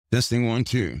Testing 1,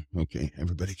 2. Okay,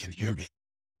 everybody can hear me.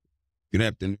 Good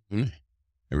afternoon,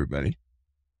 everybody.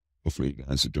 Hopefully you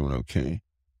guys are doing okay.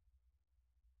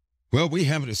 Well, we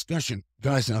have a discussion.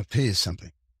 Guys, I'll tell you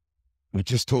something. I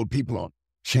just told people on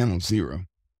Channel 0.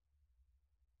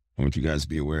 I want you guys to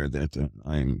be aware that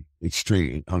I'm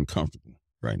extremely uncomfortable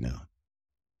right now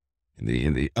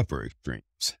in the upper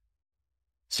extremes.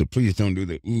 So please don't do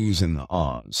the oohs and the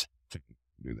ahs. Do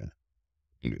that.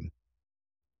 Don't do that.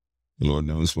 The Lord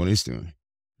knows what he's doing.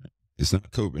 It's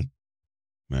not COVID.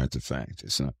 Matter of fact,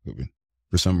 it's not COVID.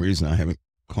 For some reason, I haven't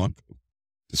caught COVID,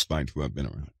 despite who I've been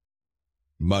around.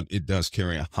 But it does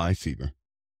carry a high fever.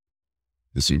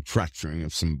 There's some fracturing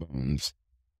of some bones.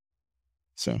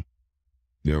 So,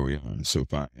 there we are. So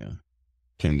if I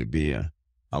tend to be,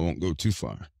 I won't go too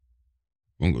far.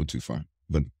 Won't go too far,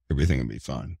 but everything will be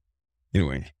fine.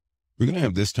 Anyway, we're going to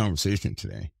have this conversation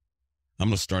today. I'm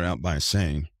going to start out by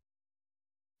saying,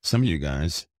 some of you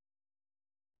guys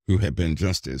who have been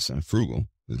just as frugal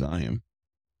as I am,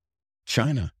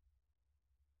 China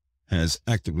has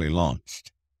actively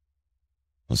launched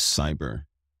a cyber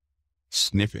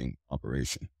sniffing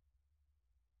operation.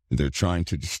 They're trying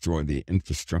to destroy the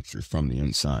infrastructure from the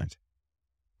inside.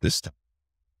 This time,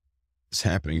 it's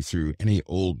happening through any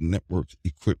old network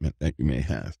equipment that you may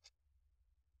have.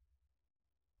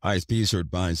 ISPs are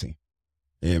advising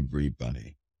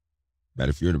everybody that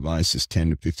if your device is 10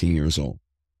 to 15 years old,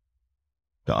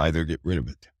 to either get rid of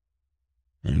it,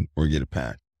 right, or get a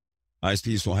patch.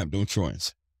 ISPs will have no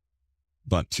choice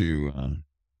but to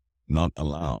not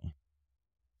allow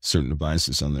certain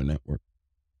devices on their network.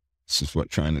 This is what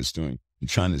China is doing. And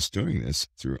China is doing this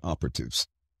through operatives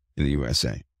in the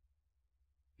USA.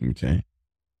 Okay?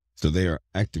 So they are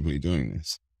actively doing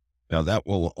this. Now that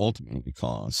will ultimately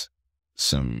cause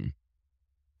some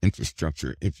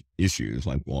infrastructure issues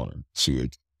like water,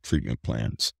 sewage, treatment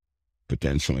plants,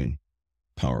 potentially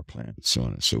power plants, so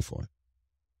on and so forth.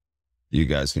 You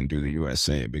guys can do the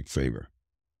USA a big favor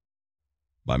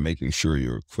by making sure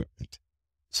your equipment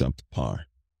is up to par.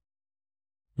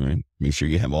 Right? Make sure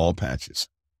you have all patches,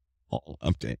 all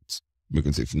updates,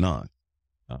 because if not,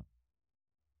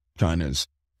 China's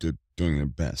doing their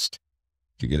best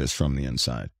to get us from the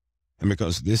inside. And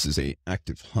because this is an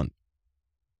active hunt,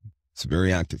 it's a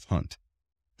very active hunt,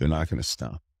 they're not going to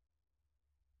stop.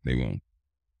 They won't.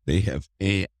 They have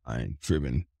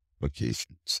AI-driven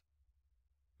applications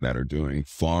that are doing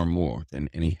far more than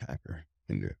any hacker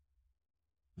can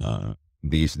do.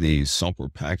 These software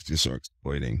packages are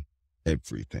exploiting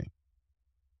everything.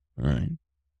 All right.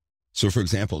 So, for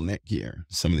example, Netgear,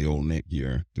 some of the old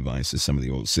Netgear devices, some of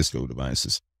the old Cisco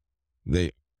devices,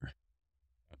 they are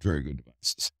very good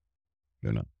devices.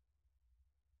 They're not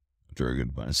very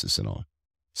good devices at all.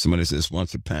 Somebody says,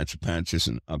 wants a patch? A patch is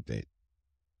an update.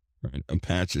 Right? A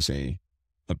patch is a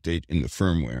update in the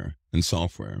firmware and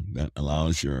software that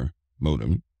allows your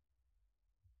modem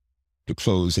to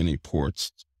close any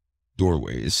ports,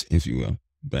 doorways, if you will,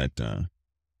 that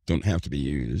don't have to be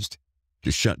used,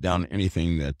 to shut down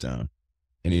anything that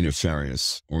any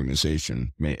nefarious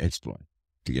organization may exploit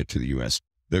to get to the U.S.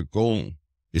 Their goal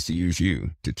is to use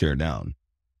you to tear down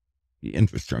the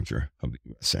infrastructure of the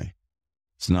USA.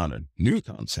 It's not a new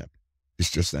concept.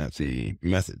 It's just that the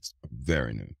methods are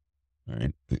very new. All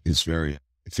right? It's very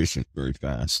efficient, very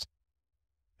fast.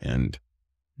 And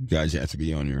you guys have to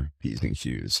be on your P's and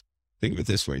Q's. Think of it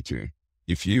this way, too.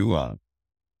 If you,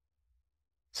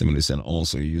 somebody said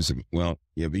also use it, well,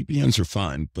 yeah, VPNs are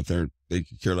fine, but they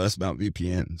could care less about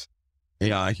VPNs.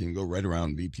 AI can go right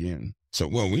around VPN. So,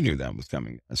 well, we knew that was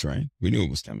coming. That's right. We knew it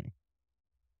was coming.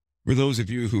 For those of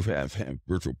you who have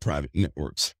virtual private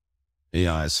networks,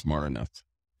 AI is smart enough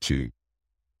to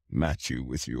match you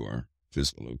with your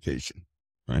physical location,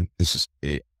 right? This is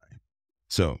AI.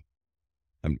 So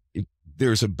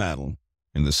there's a battle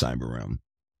in the cyber realm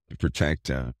to protect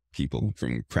people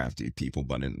from crafty people,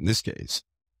 but in this case,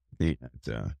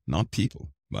 not people,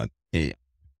 but AI,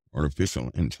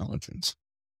 artificial intelligence,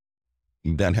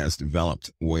 that has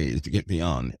developed ways to get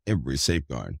beyond every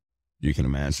safeguard you can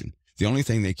imagine. The only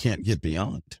thing they can't get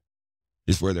beyond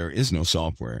is where there is no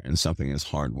software and something is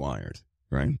hardwired,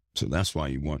 right? So that's why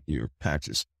you want your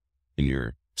patches in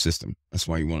your system. That's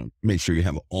why you want to make sure you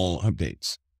have all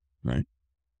updates, right?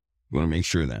 You want to make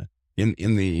sure that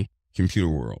in the computer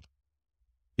world,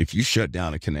 if you shut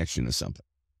down a connection to something,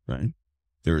 right,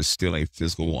 there is still a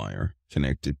physical wire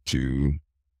connected to,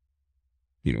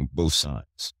 both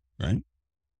sides, right?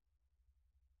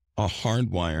 A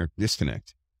hardwire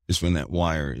disconnect is when that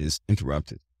wire is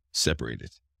interrupted,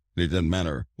 separated. It doesn't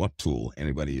matter what tool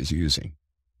anybody is using.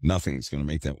 Nothing's going to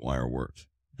make that wire work,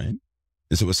 right?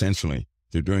 And so essentially,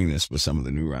 they're doing this with some of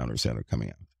the new routers that are coming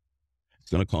out.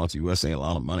 It's going to cost USA a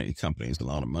lot of money, companies a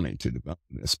lot of money to develop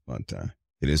this, but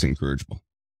it is encourageable.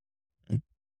 Okay?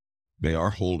 They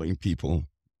are holding people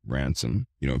ransom.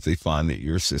 If they find that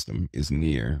your system is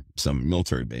near some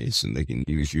military base and they can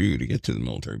use you to get to the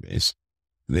military base,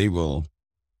 they will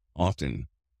often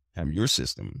have your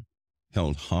system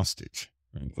held hostage,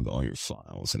 right, with all your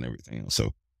files and everything else.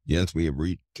 So yes, we have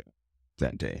reached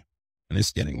that day, and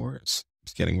it's getting worse.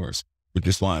 It's getting worse, which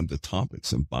is why the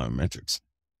topics of biometrics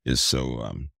is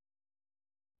so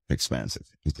expansive.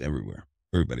 It's everywhere.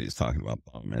 Everybody is talking about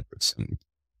biometrics, and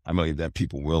I believe that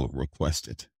people will request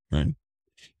it, right?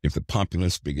 If the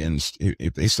populace begins,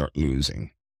 if they start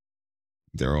losing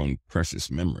their own precious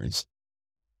memories,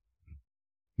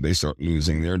 they start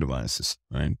losing their devices,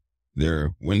 right?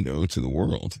 Their window to the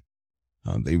world,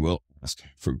 they will ask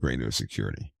for greater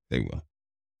security. They will.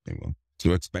 They will.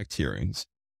 So expect hearings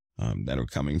that are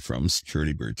coming from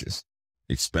security breaches.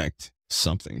 Expect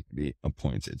something to be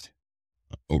appointed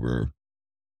over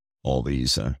all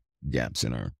these gaps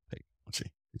in our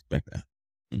technology. Expect that.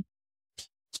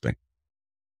 Expect.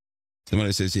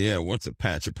 Somebody says, yeah, what's a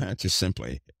patch? A patch is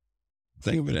simply,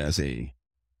 think of it as a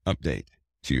update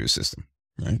to your system,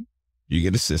 right? You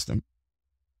get a system.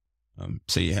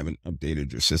 Say you haven't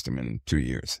updated your system in 2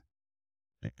 years,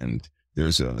 and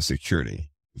there's a security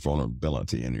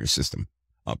vulnerability in your system.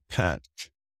 A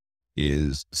patch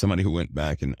is somebody who went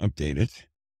back and updated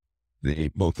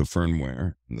both the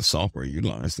firmware and the software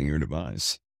utilized in your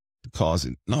device to cause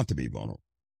it not to be vulnerable,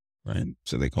 right?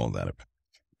 So they call that a patch.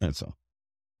 That's all.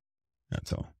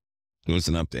 That's all. So it's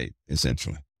an update,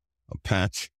 essentially. A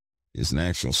patch is an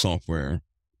actual software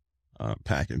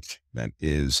package that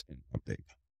is an update.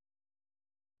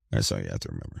 That's all you have to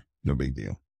remember. No big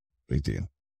deal. Big deal.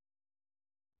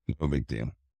 No big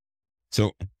deal.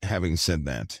 So having said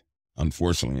that,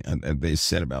 unfortunately, they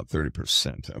said about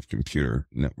 30% of computer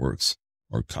networks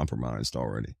are compromised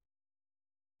already.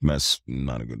 That's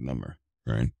not a good number,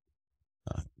 right?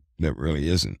 That really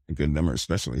isn't a good number,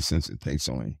 especially since it takes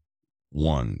only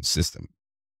one system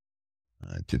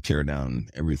to tear down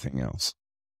everything else.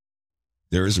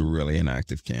 There is really an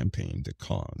active campaign to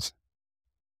cause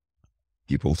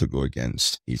people to go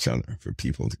against each other, for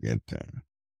people to get to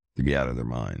be out of their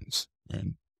minds,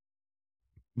 right?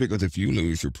 Because if you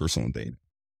lose your personal data,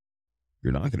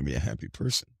 you're not going to be a happy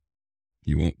person.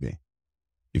 You won't be.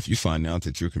 If you find out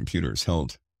that your computer is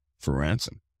held for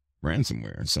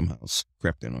ransomware somehow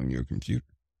crept in on your computer,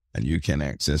 and you can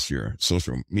access your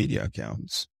social media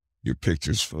accounts, your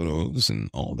pictures, photos, and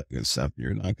all that good stuff,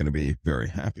 you're not going to be very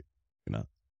happy. You're not.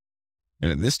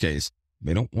 And in this case,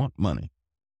 they don't want money.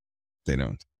 They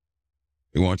don't.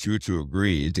 They want you to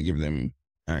agree to give them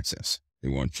access. They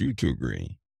want you to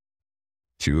agree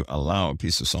to allow a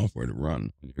piece of software to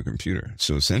run on your computer.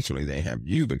 So essentially, they have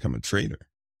you become a traitor,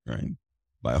 right?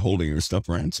 By holding your stuff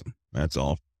ransom. That's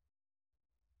all.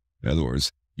 In other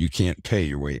words, you can't pay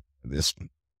your way out of this one.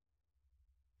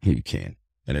 You can't.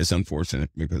 And it's unfortunate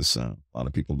because a lot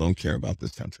of people don't care about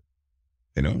this country.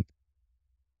 They don't.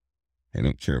 They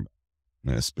don't care about it.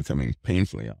 And it's becoming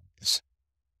painfully obvious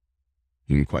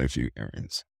in quite a few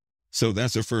areas. So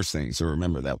that's the first thing. So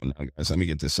remember that one. Now, guys, let me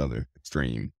get this other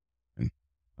extreme. And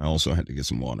I also had to get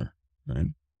some water, right?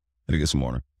 Had to get some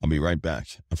water. I'll be right back.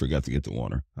 I forgot to get the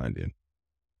water. I did.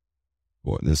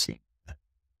 Boy, this,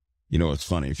 it's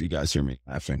funny. If you guys hear me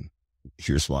laughing,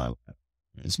 here's why I laugh.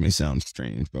 This may sound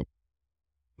strange, but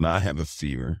when I have a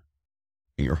fever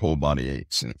and your whole body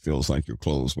aches and it feels like your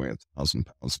clothes weigh 1,000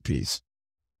 pounds apiece,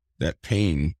 that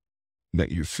pain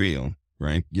that you feel,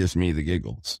 right, gives me the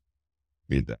giggles.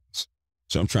 It does.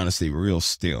 So I'm trying to stay real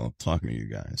still talking to you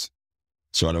guys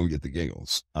so I don't get the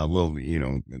giggles. I will,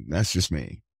 that's just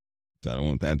me. So I don't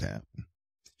want that to happen.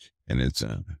 And it's,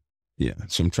 so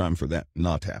I'm trying for that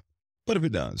not to happen. But if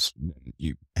it does, then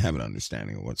you have an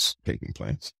understanding of what's taking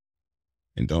place.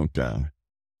 And don't,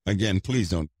 again, please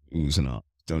don't ooze and ahs.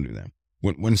 Don't do that.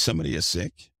 When somebody is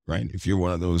sick, right, if you're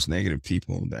one of those negative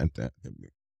people that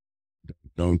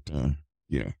don't,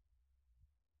 we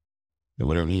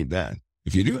don't need that.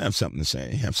 If you do have something to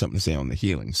say on the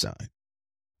healing side,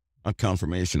 not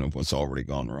confirmation of what's already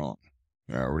gone wrong.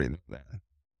 I already know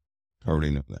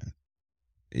that.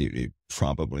 It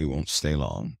probably won't stay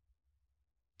long,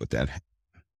 but that happened.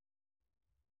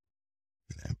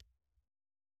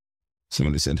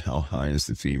 Somebody said, how high is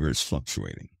the fever? It's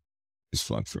fluctuating. It's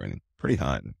fluctuating. Pretty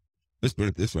high. Let's put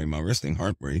it this way. My resting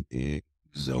heart rate is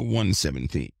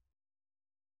 117.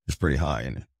 It's pretty high,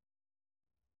 isn't it?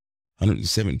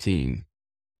 117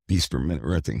 beats per minute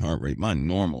resting heart rate. My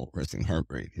normal resting heart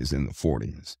rate is in the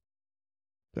 40s.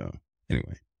 So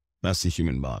anyway, that's the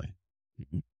human body.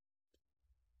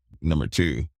 Number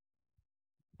two,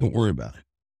 Don't worry about it.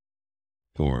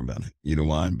 Don't worry about it. You know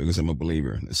why? Because I'm a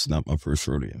believer. This is not my first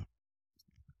rodeo.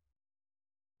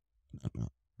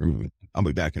 Remember, I'll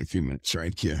be back in a few minutes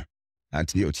right here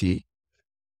at DOT. We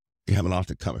have a lot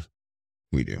to cover.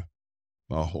 We do.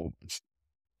 A whole bunch.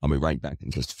 I'll be right back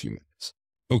in just a few minutes.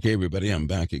 Okay, everybody, I'm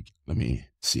back again. Let me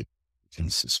see if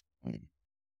Genesis.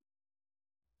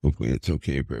 Hopefully it's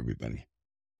okay for everybody.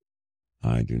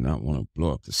 I do not want to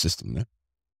blow up the system there.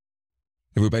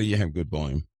 Everybody, you have good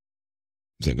volume.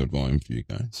 Is that good volume for you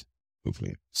guys?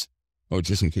 Hopefully it's. Oh,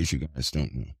 just in case you guys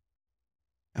don't know.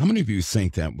 How many of you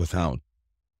think that without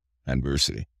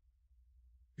adversity,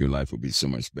 your life would be so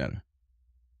much better?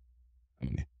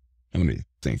 How many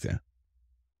think that?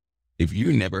 If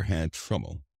you never had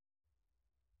trouble,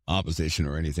 opposition,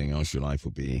 or anything else, your life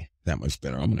will be that much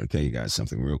better. I'm going to tell you guys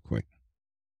something real quick.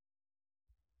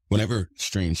 Whenever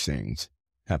strange things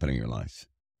happen in your life,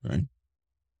 right?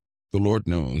 The Lord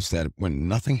knows that when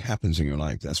nothing happens in your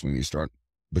life, that's when you start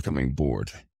becoming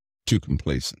bored, too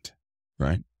complacent,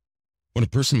 right? When a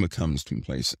person becomes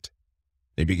complacent,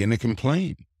 they begin to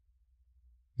complain.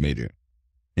 They do.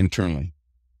 Internally,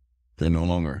 they're no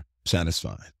longer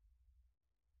satisfied.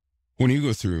 When you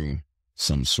go through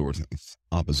some sort of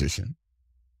opposition,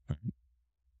 right,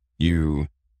 you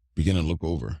begin to look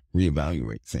over,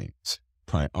 reevaluate things,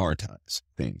 prioritize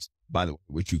things, by the way,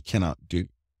 which you cannot do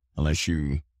unless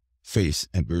you face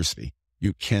adversity.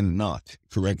 You cannot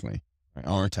correctly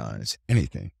prioritize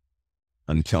anything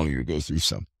until you go through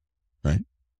something, right?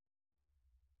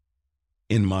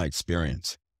 In my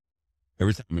experience,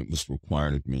 every time it was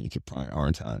required of me to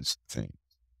prioritize things,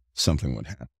 something would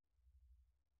happen.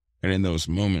 And in those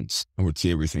moments, I would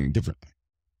see everything differently.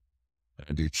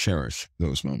 I do cherish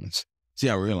those moments. See,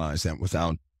 I realize that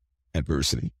without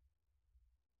adversity,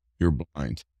 you're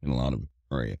blind in a lot of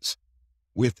areas.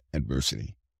 With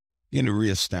adversity, you begin to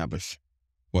reestablish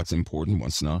what's important,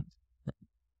 what's not,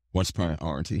 what's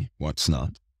priority, what's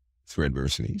not. Through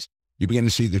adversities, you begin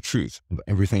to see the truth of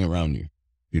everything around you.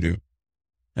 You do.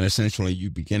 And essentially, you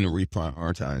begin to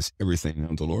reprioritize everything.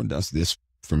 And the Lord does this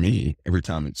for me every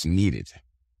time it's needed.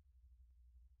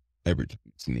 Every time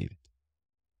it's needed.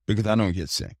 Because I don't get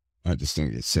sick. I just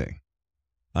don't get sick.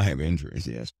 I have injuries,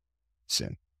 yes.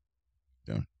 Sick.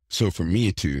 So for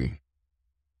me to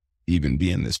even be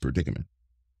in this predicament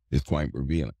is quite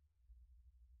revealing.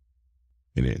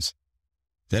 It is.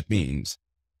 That means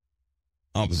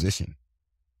opposition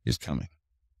is coming.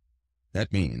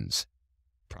 That means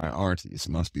priorities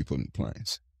must be put in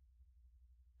place.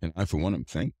 And I, for one, am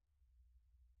thankful.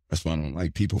 That's why I don't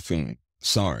like people feeling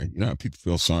sorry. You know how people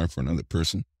feel sorry for another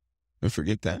person? Don't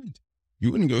forget that.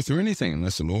 You wouldn't go through anything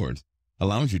unless the Lord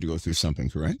allows you to go through something,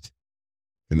 correct?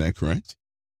 Isn't that correct?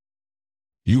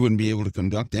 You wouldn't be able to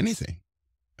conduct anything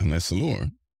unless the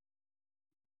Lord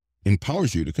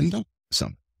empowers you to conduct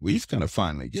something. We've got to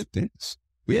finally get this.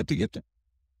 We have to get that.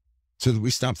 So that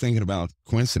we stop thinking about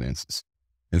coincidences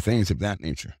and things of that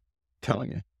nature. I'm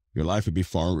telling you, your life would be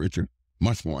far richer,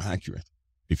 much more accurate.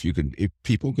 If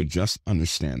people could just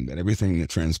understand that everything that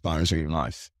transpires in your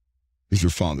life is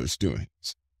your Father's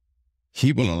doings.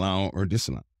 He will allow or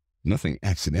disallow. Nothing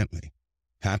accidentally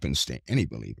happens to any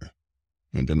believer.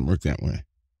 It doesn't work that way.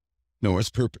 No,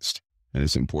 it's purposed. And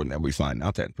it's important that we find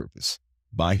out that purpose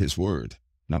by His Word,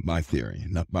 not by theory,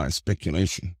 not by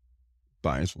speculation,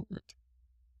 by His Word.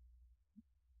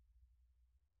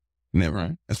 Isn't that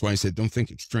right? That's why He said, don't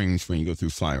think it's strange when you go through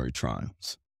fiery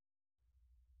trials.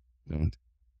 Don't.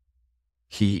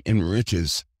 He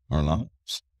enriches our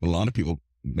lives. A lot of people,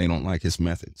 they don't like His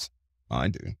methods. I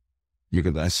do.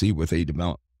 Because I see what they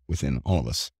develop within all of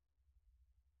us.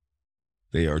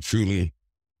 They are truly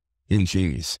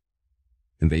ingenious.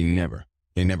 And they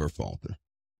never falter.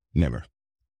 Never.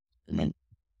 Remember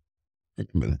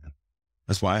that.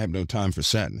 That's why I have no time for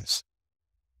sadness.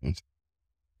 I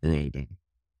really don't.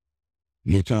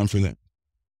 No time for that.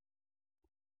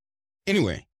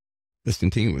 Anyway, let's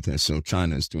continue with this. So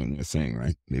China's doing their thing,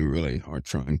 right? They really are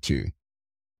trying to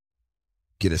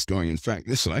get us going. In fact,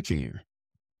 this election year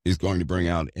is going to bring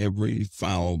out every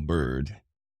foul bird,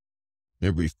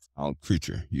 every foul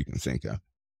creature you can think of.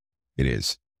 It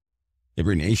is.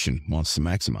 Every nation wants to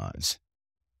maximize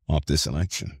off this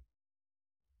election.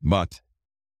 But,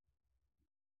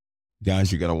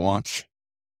 guys, you got to watch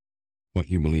what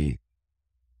you believe.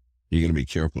 You got to be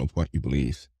careful of what you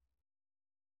believe.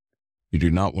 You do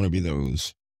not want to be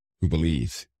those who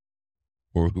believe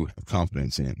or who have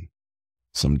confidence in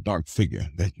some dark figure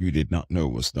that you did not know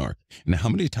was dark. And how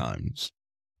many times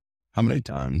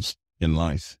in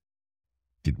life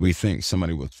did we think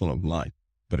somebody was full of light,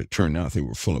 but it turned out they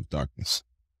were full of darkness?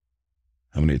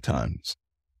 How many times?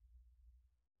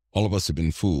 All of us have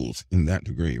been fooled in that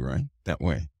degree, right? That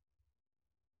way.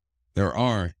 There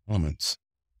are elements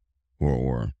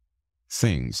or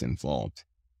things involved,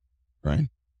 right?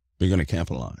 They're going to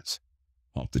capitalize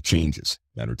off the changes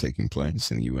that are taking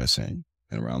place in the USA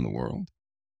and around the world.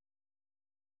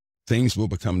 Things will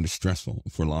become distressful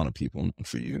for a lot of people, not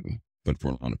for you, but for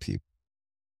a lot of people.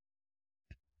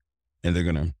 And they're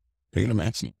gonna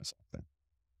maximize that.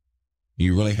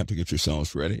 You really have to get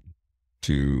yourselves ready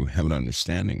to have an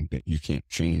understanding that you can't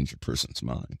change a person's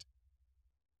mind.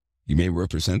 You may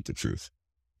represent the truth.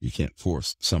 You can't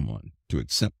force someone to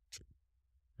accept the truth.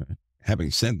 Right?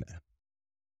 Having said that,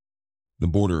 the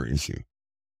border issue,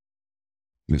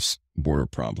 this border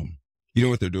problem, you know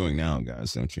what they're doing now,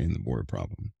 guys, don't you, in the border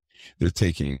problem? They're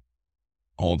taking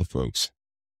all the folks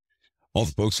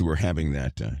who were having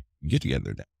that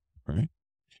get-together down, right?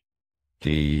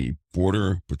 The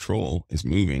Border Patrol is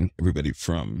moving everybody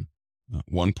from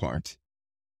one part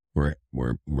where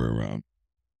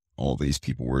all these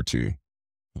people were to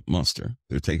muster.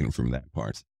 They're taking them from that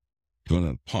part to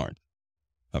another part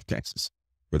of Texas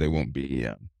where they won't be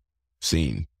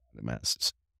seen by the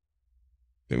masses.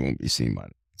 They won't be seen by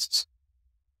the masses.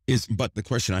 But the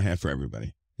question I have for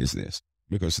everybody is this,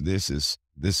 because this is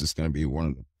going to be one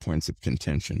of the points of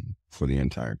contention for the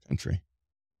entire country.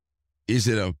 Is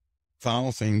it a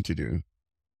foul thing to do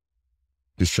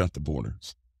to shut the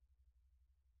borders?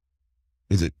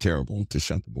 Is it terrible to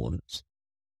shut the borders?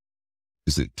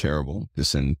 Is it terrible to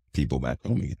send people back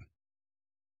home again?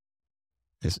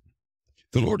 Is it?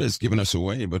 The Lord has given us a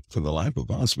way, but for the life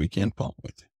of us, we can't follow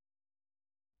it.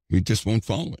 We just won't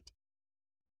follow it.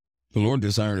 The Lord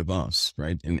desired of us,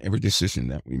 right, in every decision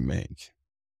that we make,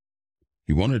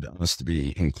 He wanted us to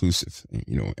be inclusive.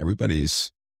 You know,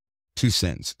 everybody's 2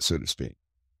 cents, so to speak,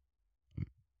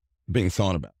 being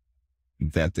thought about,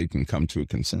 that they can come to a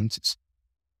consensus.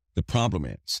 The problem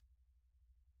is,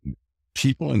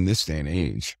 people in this day and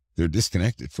age, they're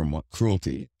disconnected from what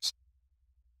cruelty is.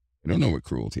 They don't know what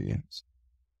cruelty is.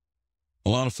 A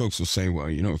lot of folks will say, well,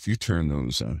 you know, if you turn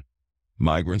those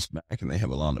migrants back and they have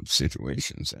a lot of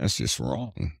situations, that's just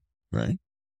wrong, right?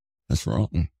 That's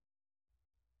wrong.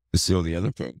 But still, the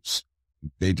other folks,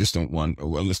 they just don't want,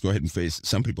 well, let's go ahead and face it.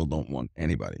 Some people don't want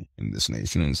anybody in this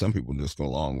nation, and some people just go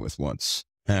along with what's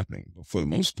happening. But for the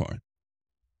most part,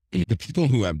 the people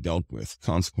who have dealt with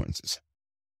consequences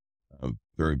of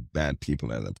very bad people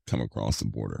that have come across the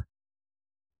border,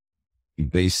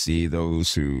 they see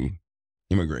those who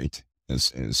immigrate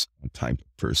as a type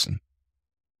of person.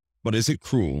 But is it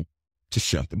cruel to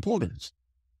shut the borders?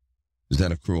 Is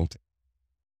that a cruelty?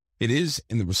 It is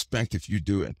in the respect, if you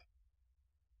do it,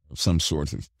 of some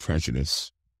sort of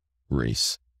prejudice,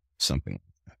 race, something like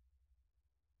that.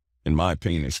 In my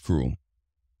opinion, it's cruel.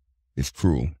 It's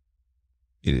cruel.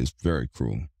 It is very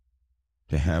cruel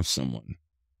to have someone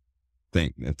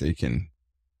think that they can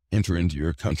enter into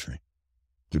your country,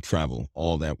 to travel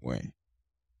all that way,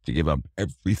 to give up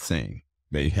everything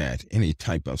they had, any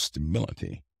type of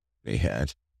stability they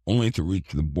had, only to reach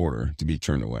the border to be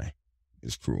turned away.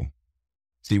 It's cruel.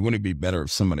 See, wouldn't it be better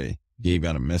if somebody gave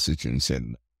out a message and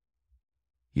said,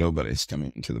 nobody's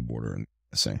coming to the border in the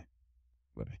USA?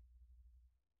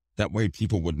 That way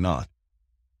people would not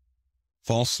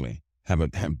falsely have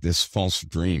this false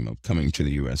dream of coming to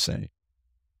the USA.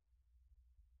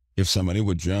 If somebody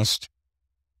would just,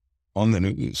 on the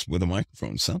news with a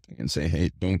microphone, something, and say, hey,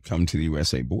 don't come to the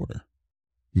USA border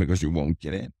because you won't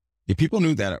get in. If people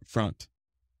knew that up front,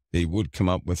 they would come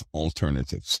up with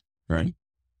alternatives, right?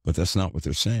 But that's not what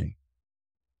they're saying.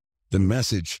 The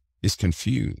message is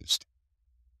confused.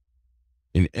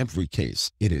 In every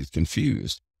case, it is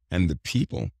confused. And the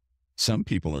people, some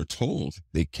people are told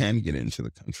they can get into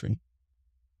the country.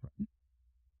 Right?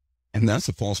 And that's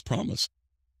a false promise.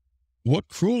 What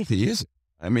cruelty is it?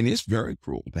 I mean, it's very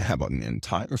cruel to have an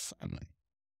entire family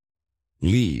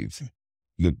leave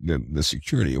the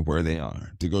security of where they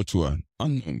are to go to an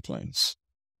unknown place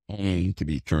only to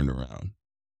be turned around.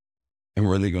 And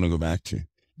where are they going to go back to?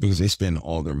 Because they spend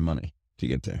all their money to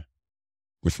get there,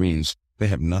 which means they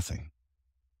have nothing.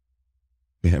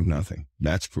 They have nothing.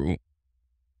 That's cruel.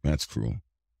 That's cruel.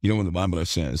 You know what the Bible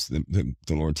says, the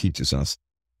Lord teaches us,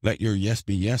 let your yes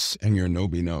be yes and your no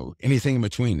be no. Anything in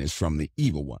between is from the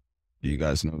evil one. Do you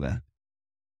guys know that?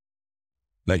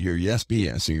 Let your yes be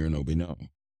yes and your no be no.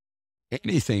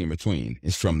 Anything in between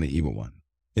is from the evil one.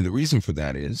 And the reason for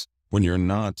that is when you're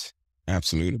not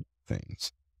absolute about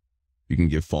things, you can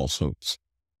give false hopes.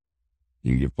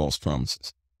 You can give false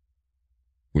promises.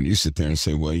 When you sit there and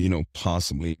say, well, you know,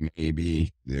 possibly,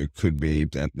 maybe, there could be,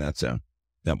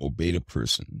 that will bait a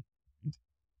person.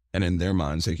 And in their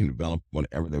minds, they can develop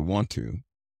whatever they want to.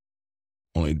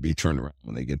 only to be turned around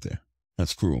when they get there.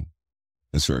 That's cruel.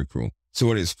 That's very cruel.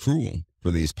 So it is cruel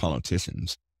for these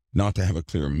politicians not to have a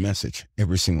clear message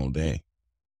every single day.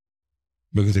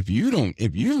 Because if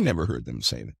you've never heard them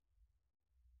say that,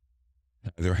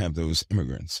 neither have those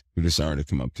immigrants who desire to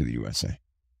come up to the USA.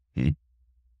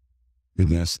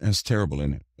 That's terrible,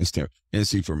 isn't it? It's terrible. And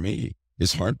see, for me,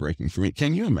 it's heartbreaking for me.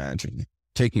 Can you imagine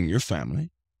taking your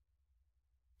family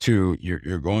to,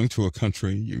 you're going to a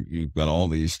country, you've got all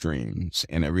these dreams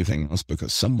and everything else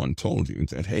because someone told you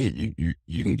that, hey,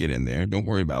 you can get in there. Don't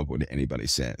worry about what anybody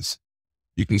says.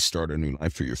 You can start a new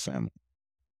life for your family.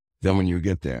 Then when you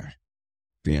get there,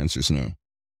 the answer is no.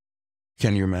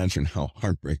 Can you imagine how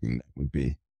heartbreaking that would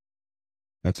be?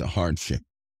 That's a hardship.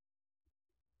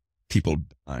 People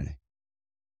die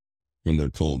when they're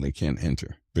told they can't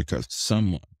enter because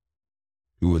someone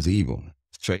who was evil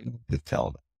failed to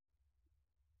tell them.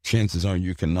 Chances are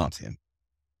you cannot enter.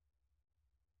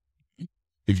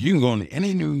 If you can go on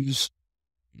any news,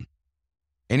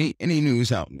 any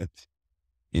news outlet,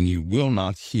 and you will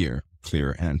not hear a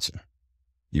clear answer.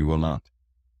 You will not.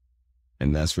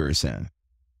 And that's very sad.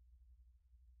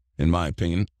 In my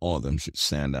opinion, all of them should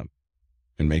stand up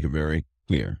and make a very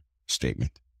clear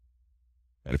statement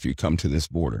that if you come to this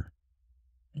border,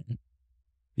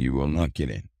 you will not get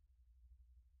in.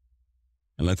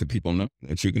 And let the people know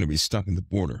that you're going to be stuck at the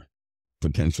border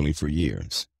potentially for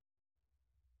years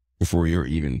before you're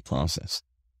even processed.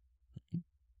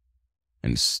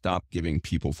 And stop giving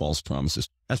people false promises.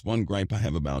 That's one gripe I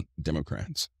have about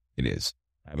Democrats. It is.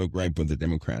 I have a gripe with the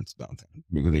Democrats about that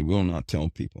because they will not tell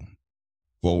people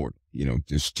forward,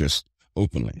 just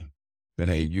openly that,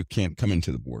 hey, you can't come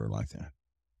into the border like that.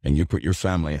 And you put your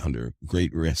family under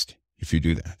great risk if you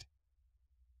do that.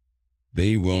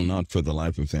 They will not, for the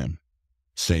life of them,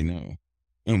 say no.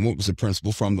 And what was the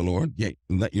principle from the Lord? Yeah,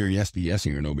 let your yes be yes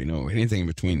and your no be no. Anything in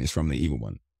between is from the evil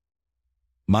one.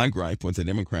 My gripe with the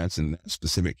Democrats in that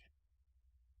specific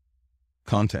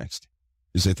context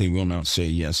is that they will not say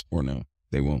yes or no.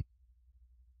 They won't.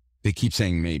 They keep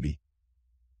saying maybe.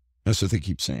 That's what they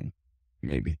keep saying.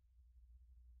 Maybe.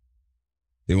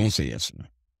 They won't say yes or no.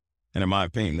 And in my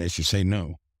opinion, they should say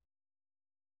no.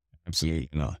 Absolutely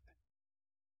not.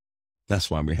 That's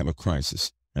why we have a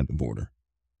crisis at the border.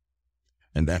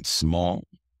 And that small,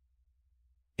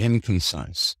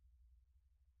 inconcise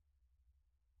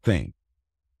thing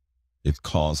is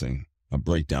causing a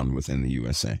breakdown within the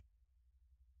USA.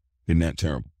 Isn't that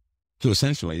terrible? So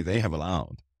essentially, they have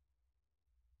allowed,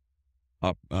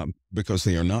 because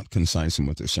they are not concise in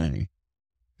what they're saying,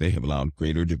 they have allowed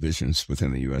greater divisions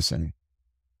within the USA.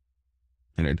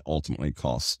 And it ultimately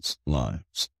costs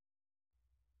lives.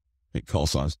 It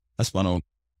costs lives. That's why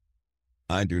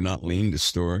I do not lean to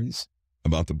stories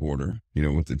about the border,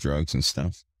 with the drugs and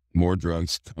stuff. More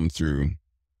drugs come through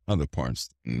other parts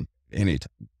in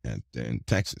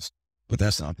Texas. But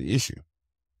that's not the issue.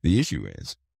 The issue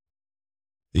is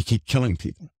they keep killing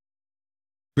people.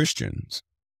 Christians,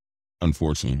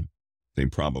 unfortunately, they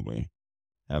probably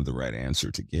have the right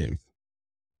answer to give.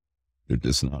 They're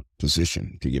just not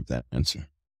positioned to give that answer.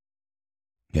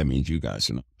 That means you guys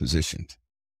are not positioned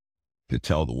to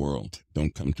tell the world,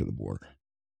 don't come to the border.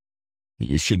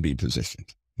 You should be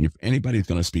positioned. If anybody's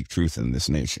going to speak truth in this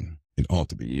nation, it ought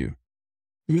to be you.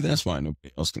 Maybe that's why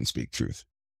nobody else can speak truth.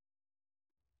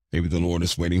 Maybe the Lord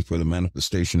is waiting for the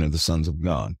manifestation of the sons of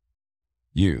God,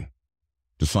 you,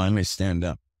 to finally stand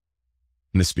up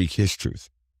and to speak his truth.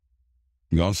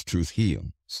 God's truth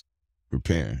heals,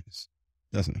 repairs,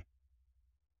 doesn't it?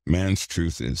 Man's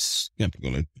truth is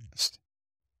skeptical at best.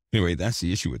 Anyway, that's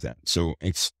the issue with that. So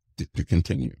to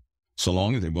continue, so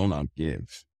long as they will not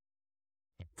give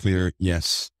a clear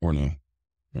yes or no,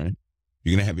 right?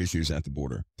 You're going to have issues at the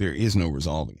border. There is no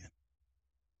resolving it.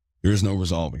 There is no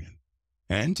resolving it.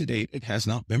 And to date, it has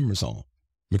not been resolved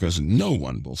because no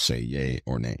one will say yay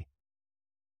or nay.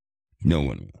 No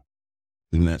one will.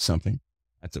 Isn't that something?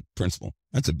 That's a principle.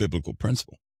 That's a biblical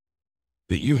principle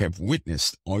that you have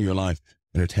witnessed all your life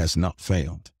and it has not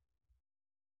failed.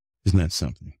 Isn't that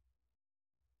something?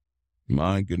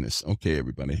 My goodness. Okay,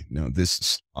 everybody. Now this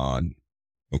is odd.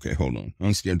 Okay, hold on.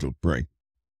 Unscheduled break.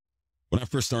 When I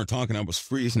first started talking, I was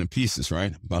freezing in pieces,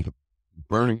 right? About to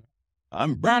burning.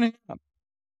 I'm burning up.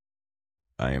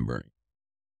 I am burning.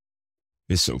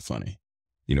 It's so funny.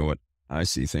 You know what? I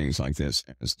see things like this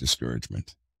as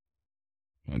discouragement.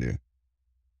 I do.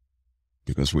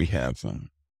 Because we have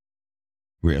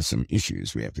some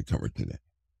issues we have to cover today.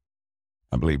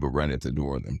 I believe we're right at the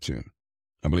door of them too.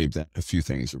 I believe that a few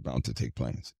things are about to take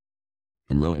place.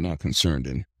 I'm really not concerned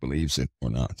in who believes it or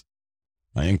not.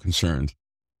 I am concerned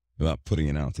about putting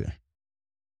it out there.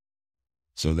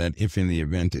 so that if in the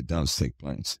event it does take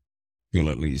place, you'll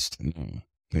at least know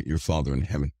that your Father in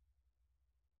heaven,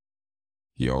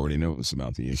 he already knows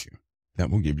about the issue. That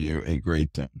will give you a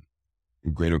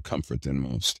greater comfort than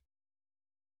most.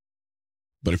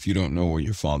 But if you don't know what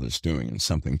your Father's doing and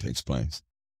something takes place,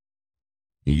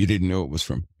 and you didn't know it was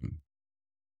from him,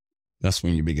 that's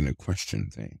when you begin to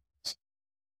question things.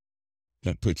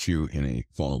 That puts you in a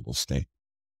vulnerable state.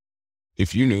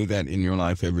 If you knew that in your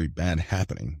life every bad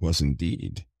happening was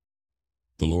indeed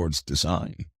the Lord's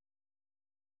design,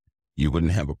 you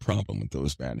wouldn't have a problem with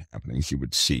those bad happenings. You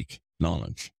would seek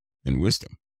knowledge and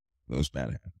wisdom for those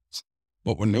bad happenings.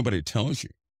 But when nobody tells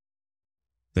you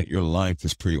that your life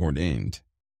is preordained,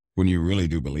 when you really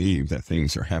do believe that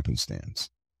things are happenstance,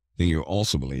 then you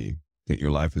also believe that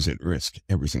your life is at risk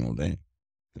every single day,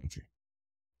 don't you?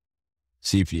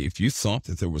 See, if you thought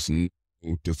that there was no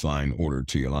divine order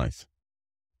to your life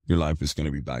is going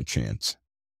to be by chance.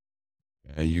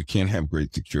 You can't have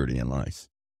great security in life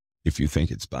if you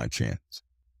think it's by chance.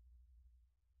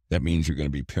 That means you're going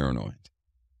to be paranoid.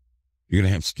 You're going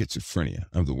to have schizophrenia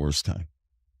of the worst type.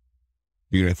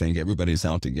 You're going to think everybody's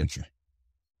out to get you.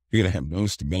 You're going to have no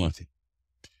stability.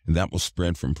 And that will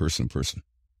spread from person to person.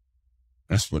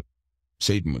 That's what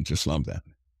Satan would just love that.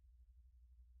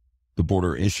 The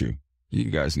border issue,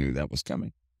 you guys knew that was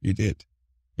coming. You did.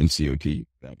 In COT,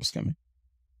 that was coming.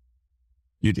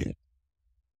 You did.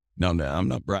 Now, I'm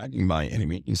not bragging by any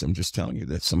means. I'm just telling you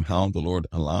that somehow the Lord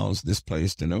allows this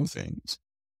place to know things.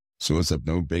 So it's of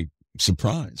no big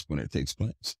surprise when it takes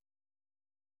place.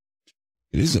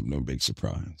 It is of no big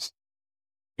surprise.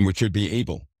 And we should be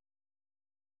able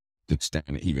to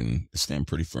stand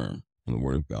pretty firm on the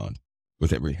Word of God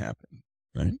with every happening,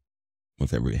 right?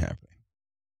 With every happening.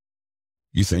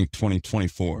 You think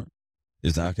 2024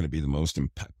 is not going to be the most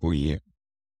impactful year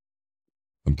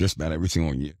of just about every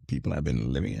single year people have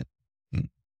been living it?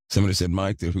 Somebody said,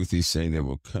 Mike, the Houthis say they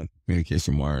will cut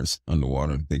communication wires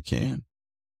underwater. They can.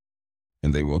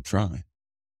 And they will try.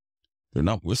 They're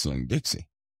not whistling Dixie.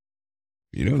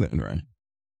 You know that, right?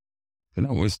 They're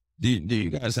not whistling. Do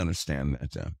you guys understand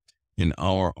that in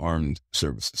our armed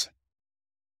services,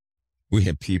 we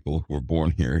have people who are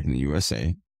born here in the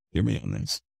USA, hear me on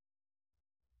this,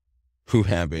 who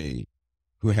have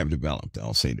developed,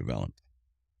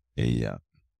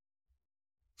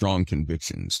 strong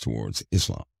convictions towards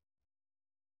Islam.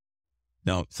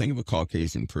 Now, think of a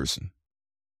Caucasian person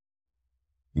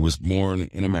who was born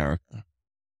in America,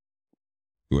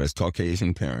 who has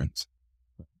Caucasian parents,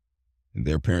 and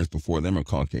their parents before them are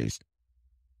Caucasian,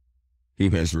 who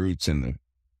has roots in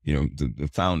the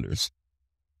founders.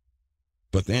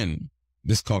 But then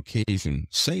this Caucasian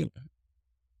sailor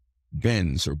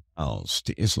bends or bows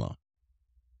to Islam.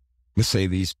 Let's say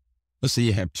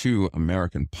you have two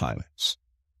American pilots,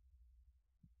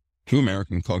 two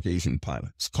American Caucasian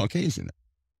pilots, Caucasian,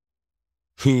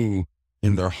 who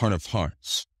in their heart of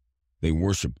hearts, they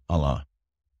worship Allah.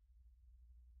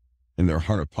 In their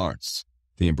heart of hearts,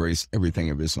 they embrace everything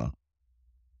of Islam.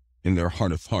 In their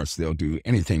heart of hearts, they'll do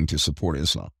anything to support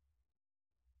Islam.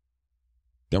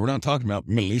 Now, we're not talking about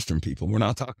Middle Eastern people. We're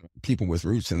not talking about people with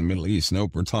roots in the Middle East.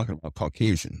 Nope, we're talking about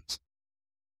Caucasians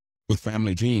with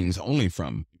family genes only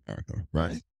from America,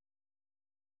 right?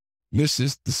 This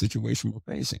is the situation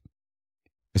we're facing.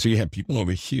 And so you have people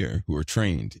over here who are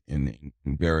trained in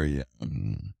very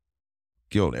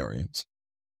skilled areas,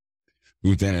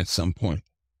 who then at some point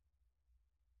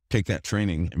take that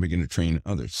training and begin to train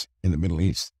others in the Middle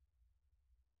East.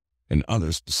 And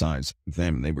others besides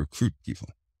them, they recruit people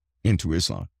into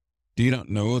Islam. Do you not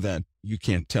know that you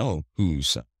can't tell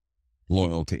who's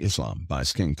loyal to Islam by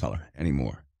skin color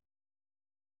anymore?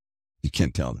 You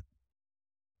can't tell them.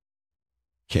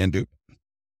 Can't do it.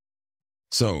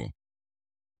 So,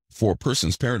 for a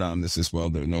person's paradigm, this is, well,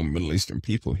 there are no Middle Eastern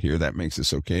people here. That makes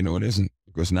this okay. No, it isn't.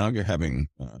 Because now you're having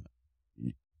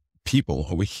people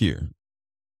over here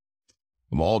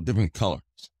of all different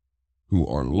colors who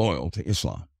are loyal to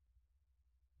Islam.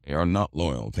 They are not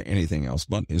loyal to anything else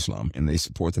but Islam, and they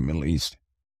support the Middle East.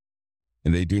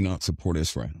 And they do not support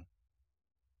Israel.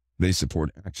 They support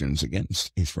actions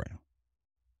against Israel.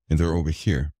 And they're over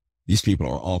here. These people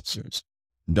are officers,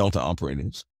 Delta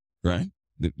operators, right?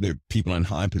 They're people in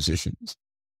high positions.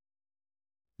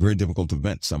 Very difficult to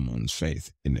vet someone's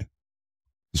faith, isn't it?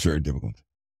 It's very difficult.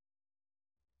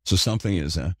 So something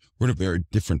is, we're in a very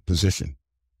different position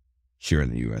here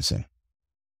in the USA.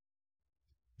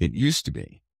 It used to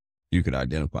be, you could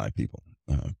identify people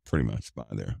pretty much by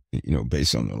their,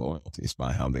 based on their loyalties,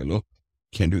 by how they look.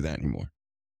 Can't do that anymore.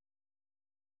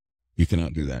 You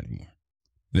cannot do that anymore.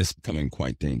 And it's becoming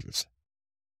quite dangerous.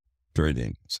 Very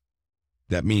dangerous.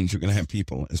 That means you're going to have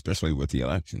people, especially with the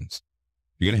elections,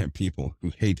 you're going to have people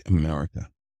who hate America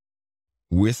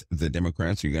with the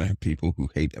Democrats. You're going to have people who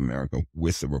hate America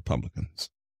with the Republicans.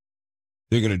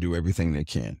 They're going to do everything they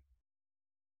can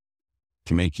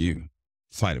to make you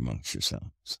fight amongst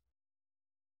yourselves,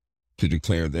 to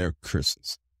declare their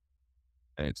curses.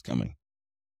 And it's coming.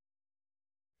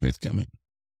 It's coming.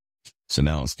 So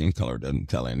now skin color doesn't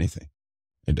tell anything.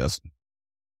 It doesn't.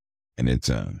 And it's,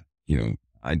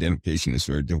 identification is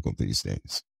very difficult these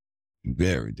days.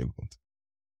 Very difficult.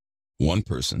 One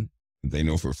person, they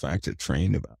know for a fact, that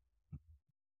trained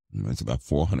it's about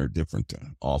 400 different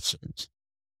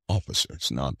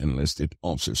officers, not enlisted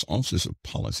officers of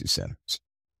policy setters.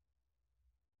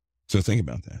 So think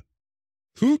about that.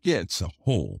 Who gets a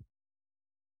hold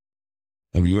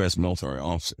of U.S. military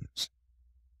officers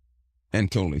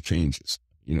and totally changes,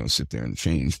 sit there and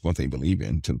change what they believe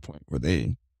in to the point where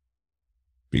they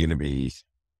begin to be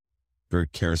very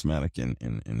charismatic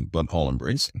and butthole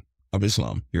embracing of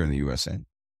Islam here in the USA.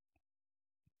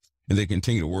 And they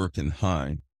continue to work in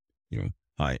high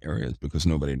areas because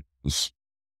nobody knows.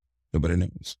 Nobody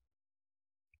knows.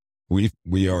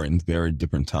 We are in very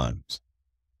different times.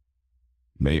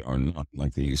 They are not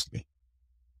like they used to be.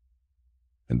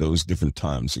 And those different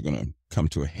times are going to come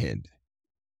to a head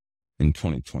in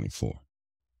 2024.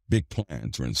 Big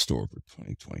plans are in store for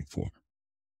 2024.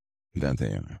 That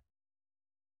they are.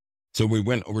 So we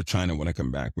went over China. When I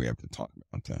come back, we have to talk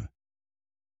about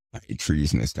I hate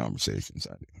treasonous conversations.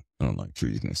 I don't like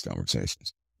treasonous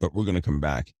conversations. But we're going to come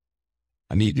back.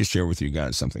 I need to share with you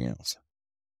guys something else.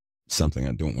 Something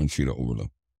I don't want you to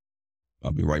overlook.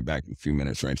 I'll be right back in a few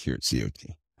minutes right here at COT.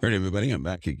 All right, everybody, I'm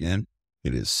back again.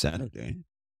 It is Saturday.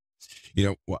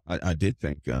 I did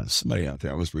think somebody out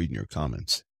there, I was reading your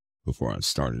comments before I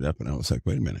started up, and I was like,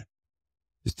 wait a minute.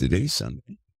 Is today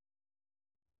Sunday?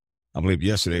 I believe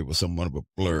yesterday was somewhat of a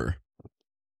blur.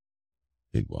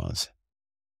 It was,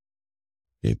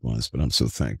 but I'm so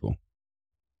thankful.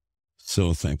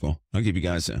 So thankful. I'll give you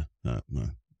guys a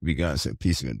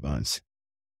piece of advice.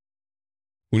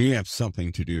 When you have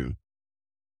something to do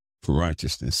for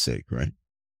righteousness' sake, right?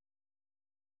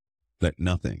 Let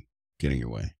nothing get in your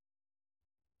way.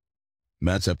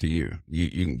 That's up to you.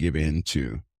 You can give in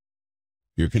to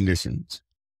your conditions.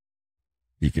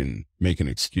 You can make an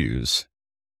excuse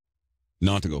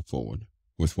not to go forward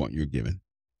with what you're given.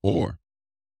 Or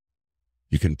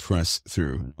you can press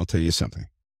through. I'll tell you something.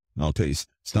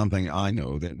 I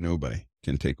know that nobody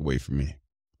can take away from me.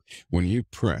 When you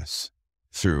press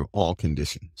through all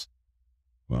conditions,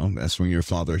 well, that's when your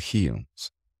Father heals.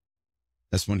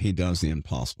 That's when he does the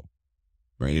impossible,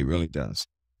 right? He really does.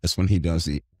 That's when he does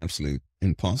the absolute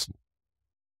impossible.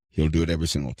 He'll do it every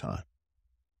single time.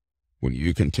 When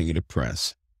you continue to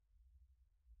press,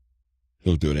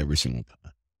 he'll do it every single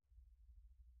time.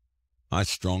 I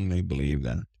strongly believe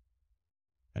that.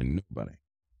 And nobody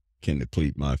can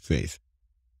deplete my faith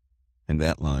in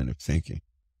that line of thinking.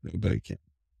 Nobody can.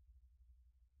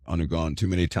 Undergone too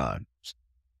many times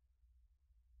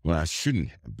when I shouldn't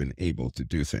have been able to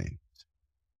do things.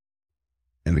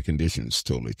 And the conditions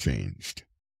totally changed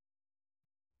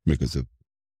because of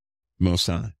Most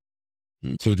High.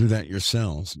 So do that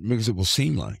yourselves, because it will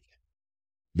seem like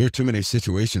there are too many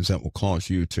situations that will cause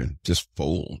you to just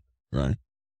fold, right?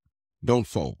 Don't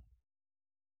fold.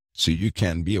 So you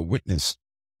can be a witness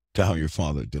to how your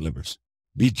Father delivers.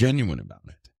 Be genuine about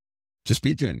it. Just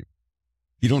be genuine.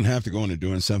 You don't have to go into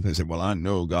doing something and say, well, I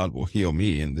know God will heal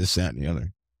me and this, that, and the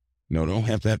other. No, don't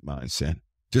have that mindset.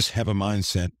 Just have a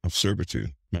mindset of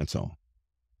servitude. That's all.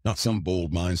 Not some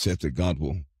bold mindset that God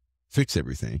will fix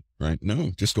everything, right?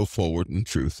 No, just go forward in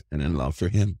truth and in love for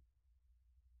him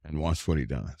and watch what he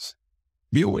does.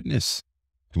 Be a witness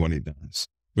to what he does.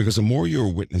 Because the more you're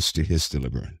a witness to his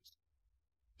deliverance,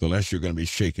 the less you're going to be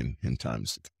shaken in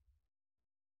times to come.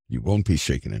 You won't be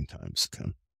shaken in times to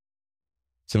come.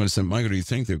 Someone said, Michael, do you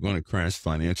think they're going to crash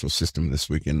financial system this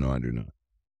weekend? No, I do not.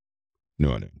 No,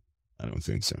 I don't. I don't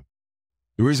think so.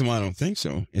 The reason why I don't think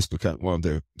so is because, well,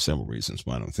 there are several reasons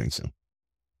why I don't think so.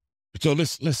 So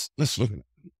let's look at it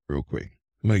real quick.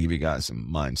 I'm going to give you guys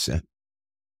some mindset.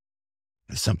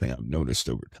 It's something I've noticed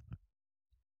over time.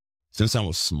 Since I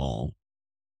was small,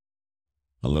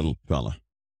 a little fella,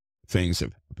 things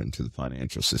have happened to the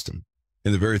financial system.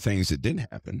 And the very things that did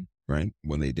happen, right,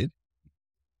 when they did,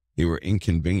 they were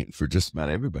inconvenient for just about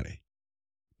everybody.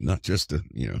 Not just a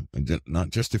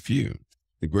few.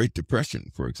 The Great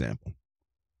Depression, for example.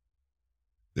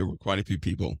 There were quite a few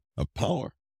people of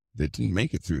power that didn't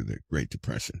make it through the Great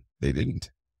Depression. They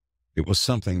didn't. It was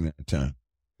something that,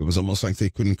 it was almost like they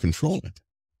couldn't control it,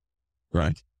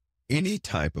 right? Any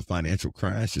type of financial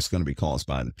crash is going to be caused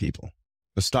by the people.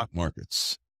 the stock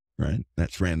markets, right?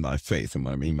 That's ran by faith. And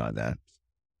what I mean by that,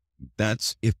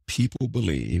 that's if people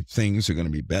believe things are going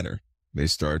to be better, they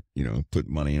start, put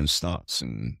money in stocks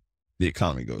and the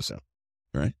economy goes up,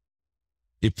 right?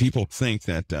 If people think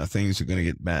that things are going to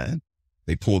get bad,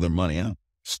 they pull their money out,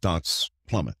 stocks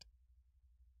plummet.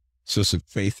 So it's a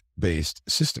faith-based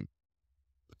system.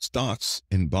 Stocks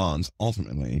and bonds,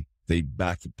 ultimately, they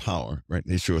back the power, right?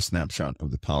 They show a snapshot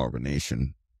of the power of a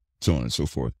nation, so on and so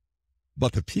forth.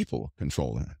 But the people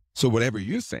control that. So whatever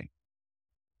you think,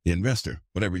 the investor,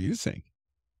 whatever you think,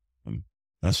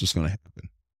 that's what's going to happen.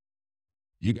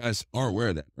 You guys are aware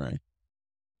of that, right?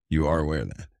 You are aware of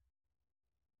that.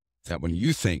 That when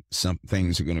you think some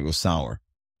things are going to go sour,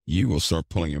 you will start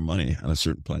pulling your money out of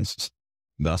certain places,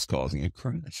 thus causing a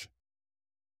crash.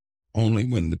 Only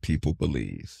when the people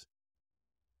believe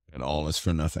that all is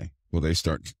for nothing will they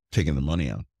start taking the money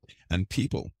out. And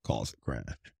people cause a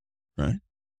crash, right?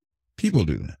 People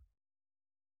do that.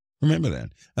 Remember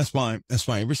that. That's why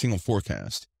every single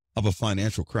forecast of a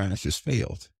financial crash has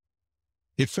failed.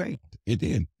 It failed. It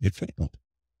did. It failed.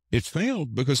 It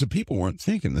failed because the people weren't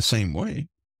thinking the same way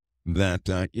that,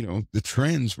 the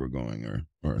trends were going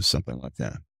or something like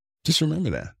that. Just remember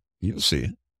that. You'll see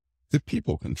it. The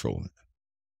people control it.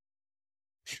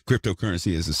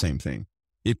 Cryptocurrency is the same thing.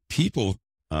 If people,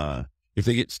 if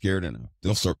they get scared enough,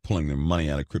 they'll start pulling their money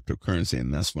out of cryptocurrency,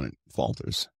 and that's when it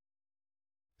falters.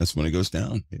 That's when it goes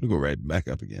down. It'll go right back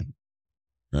up again.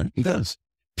 Right? It does.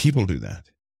 People do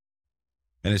that.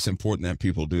 And it's important that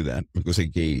people do that because they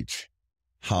gauge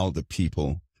how the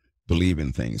people believe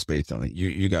in things based on it.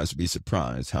 You guys would be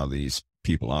surprised how these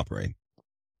people operate.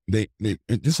 They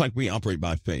just like we operate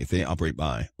by faith, they operate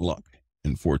by luck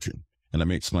and fortune. And let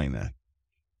me explain that.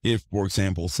 If, for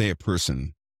example, say a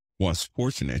person was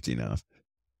fortunate enough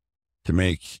to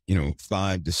make,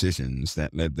 5 decisions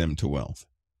that led them to wealth,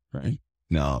 right?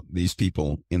 Now, these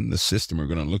people in the system are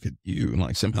going to look at you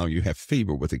like somehow you have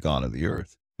favor with the God of the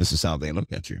earth. This is how they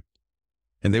look at you.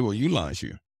 And they will utilize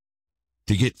you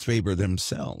to get favor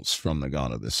themselves from the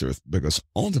God of this earth because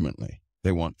ultimately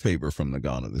they want favor from the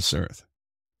God of this earth.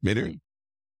 They do.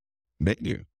 They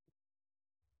do.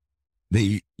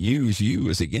 They use you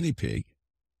as a guinea pig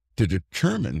to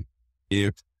determine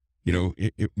if,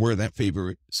 where that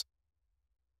favor is.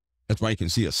 That's why you can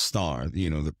see a star,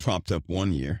 that propped up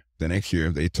one year. The next year,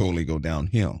 they totally go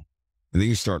downhill. And then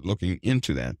you start looking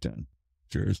into that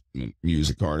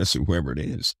music artist or whoever it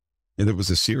is. And there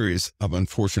was a series of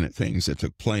unfortunate things that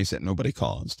took place that nobody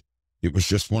caused. It was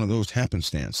just one of those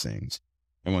happenstance things.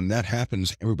 And when that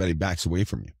happens, everybody backs away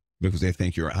from you because they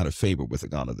think you're out of favor with the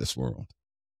God of this world.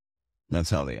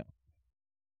 That's how they are.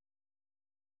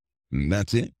 And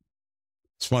that's it.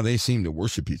 That's why they seem to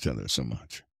worship each other so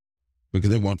much. Because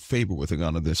they want favor with the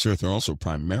God of this earth. They're also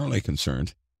primarily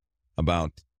concerned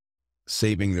about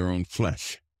saving their own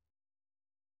flesh.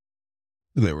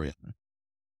 There we are.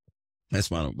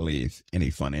 That's why I don't believe any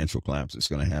financial collapse is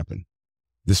going to happen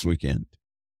this weekend.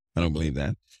 I don't believe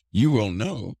that. You will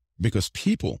know because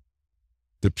the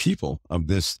people of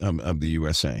the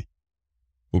USA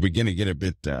will begin to get a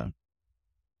bit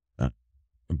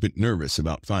nervous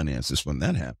about finances when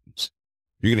that happens.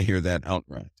 You're going to hear that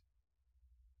outright.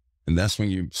 And that's when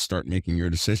you start making your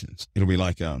decisions. It'll be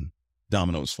like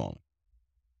dominoes falling.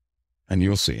 And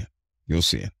you'll see it. You'll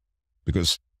see it.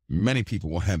 Because many people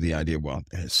will have the idea, well,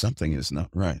 something is not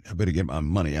right. I better get my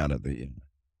money out of the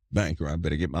bank, or I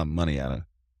better get my money out of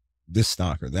this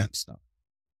stock or that stock.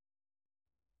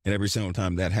 And every single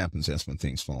time that happens, that's when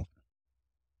things fall.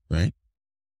 Right?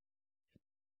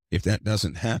 If that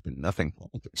doesn't happen, nothing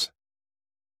falters.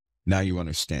 Now you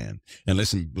understand. And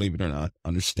listen, believe it or not,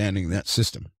 understanding that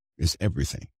system is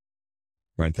everything.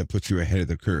 Right? That puts you ahead of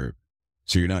the curve.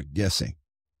 So you're not guessing.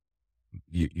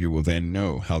 You will then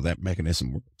know how that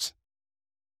mechanism works.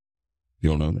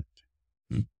 You'll know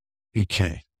that.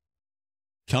 Okay.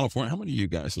 California. How many of you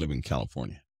guys live in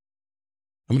California?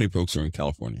 How many folks are in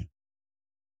California?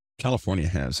 California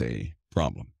has a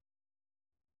problem.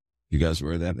 You guys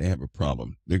aware of that? They have a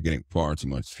problem. They're getting far too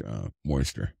much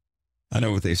moisture. I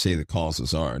know what they say the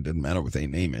causes are. It doesn't matter what they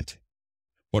name it.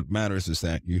 What matters is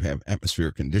that you have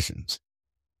atmospheric conditions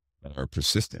that are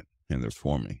persistent and they're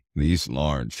forming. These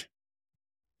large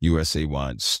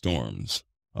USA-wide storms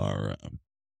are,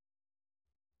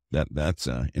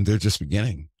 and they're just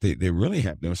beginning. They really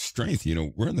have no strength.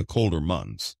 We're in the colder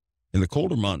months. In the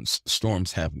colder months,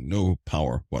 storms have no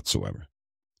power whatsoever.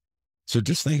 So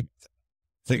just think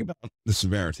about the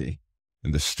severity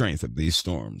and the strength of these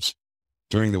storms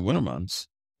during the winter months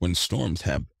when storms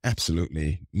have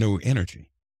absolutely no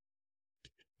energy.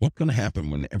 What's going to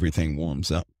happen when everything warms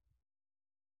up?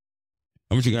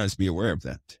 I want you guys to be aware of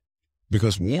that,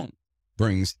 because warmth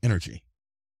brings energy.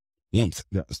 Warmth,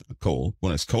 that's not cold.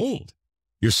 When it's cold,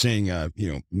 you're seeing,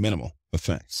 minimal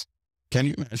effects. Can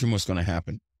you imagine what's going to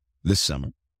happen this summer?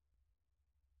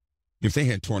 If they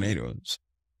had tornadoes,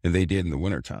 and they did in the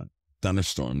wintertime,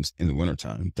 thunderstorms in the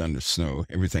wintertime, thunder, snow,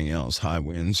 everything else, high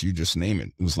winds, you just name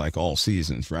it. It was like all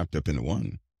seasons wrapped up into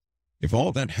one. If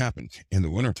all that happened in the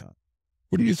wintertime,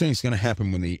 what do you think is going to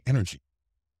happen when the energy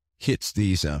hits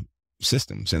these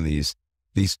systems and these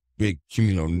big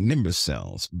cumulonimbus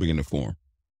cells begin to form?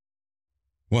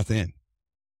 What then?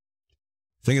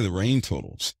 Think of the rain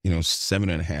totals,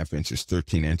 7.5 inches,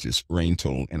 13 inches rain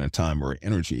total in a time where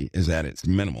energy is at its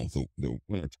minimal, the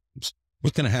winter times.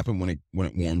 What's going to happen when it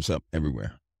warms up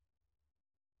everywhere?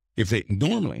 If they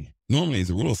normally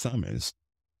the rule of thumb is,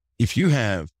 if you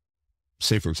have,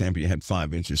 say for example, you had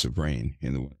 5 inches of rain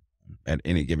in the winter at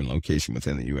any given location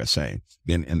within the USA,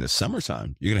 then in the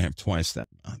summertime you're going to have twice that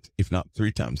amount, if not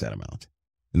 3 times that amount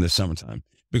in the summertime.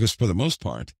 Because for the most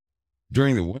part,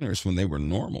 during the winters when they were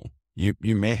normal, you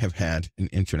may have had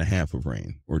 1.5 inches of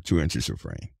rain or 2 inches of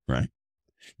rain, right?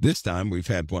 This time we've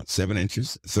had 7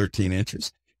 inches, 13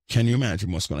 inches. Can you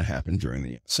imagine what's going to happen during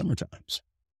the summer times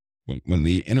when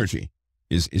the energy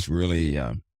is really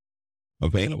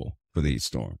available for these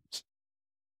storms?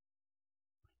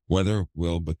 Weather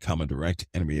will become a direct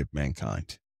enemy of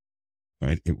mankind,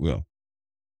 right? It will.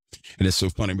 And it's so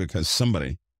funny because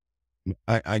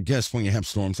I guess when you have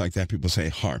storms like that, people say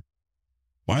HARP.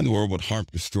 Why in the world would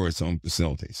HARP destroy its own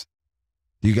facilities?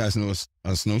 Do you guys know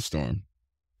a snowstorm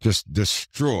just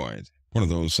destroyed one of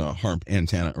those HARP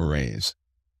antenna arrays?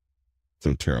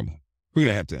 So terrible. We're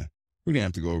gonna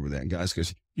have to go over that, guys,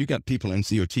 because you got people in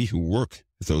COT who work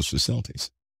at those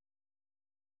facilities.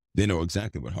 They know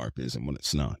exactly what HARP is and what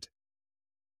it's not.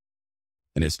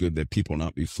 And it's good that people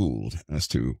not be fooled as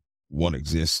to what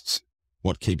exists,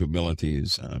 what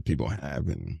capabilities people have,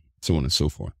 and so on and so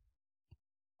forth.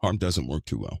 HARP doesn't work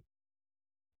too well.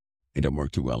 It doesn't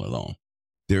work too well at all.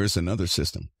 There is another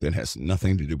system that has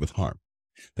nothing to do with HARP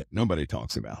that nobody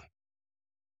talks about.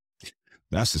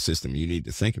 That's the system you need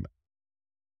to think about.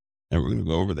 And we're going to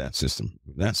go over that system.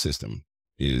 That system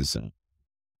is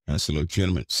that's a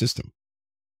legitimate system.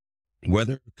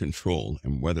 Weather control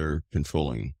and weather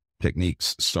controlling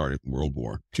techniques started World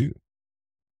War II.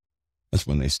 That's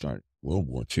when they started World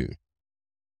War II.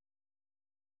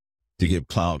 To give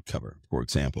cloud cover, for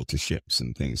example, to ships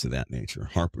and things of that nature.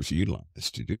 HARP was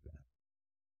utilized to do that.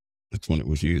 That's when it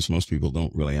was used. Most people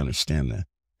don't really understand that.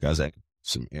 Guys, I got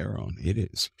some air on. It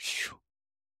is. Whew.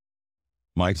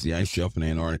 Mike's the ice shelf in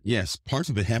Antarctica. Yes, parts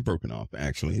of it have broken off,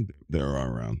 actually. There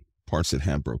are parts that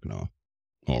have broken off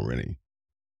already.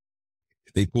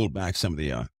 They pulled back some of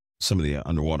the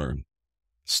underwater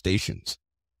stations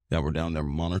that were down there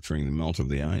monitoring the melt of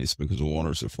the ice because the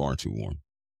waters are far too warm.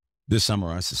 This summer,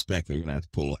 I suspect they're going to have to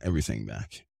pull everything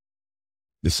back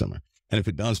this summer. And if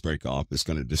it does break off, it's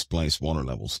going to displace water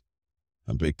levels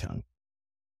big time.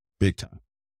 Big time.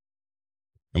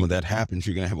 And when that happens,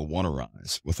 you're going to have a water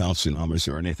rise. Without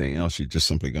tsunamis or anything else, you're just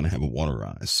simply going to have a water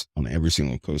rise on every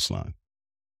single coastline.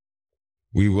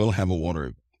 We will have a water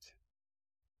event.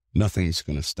 Nothing's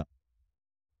going to stop.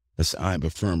 I have a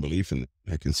firm belief in it.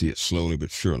 I can see it slowly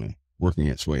but surely working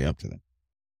its way up to that.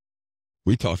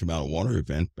 We talked about a water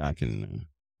event back in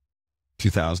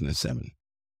 2007,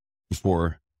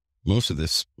 before most of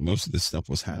this stuff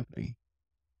was happening.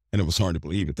 And it was hard to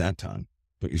believe at that time,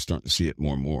 but you're starting to see it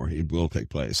more and more. It will take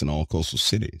place, and all coastal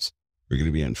cities are going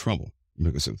to be in trouble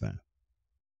because of that.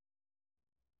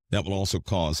 That will also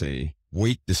cause a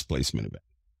weight displacement event,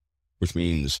 which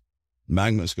means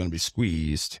magma is going to be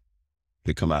squeezed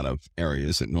to come out of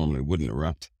areas that normally wouldn't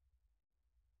erupt.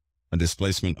 A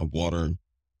displacement of water.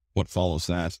 What follows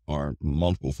that are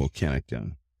multiple volcanic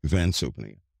vents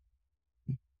opening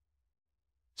up.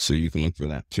 So you can look for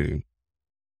that too.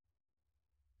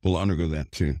 We'll undergo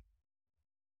that too.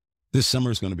 This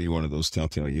summer is going to be one of those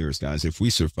telltale years, guys. If we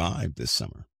survive this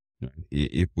summer,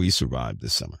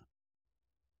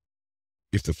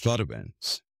 if the flood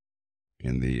events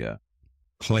and the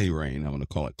clay rain, I'm going to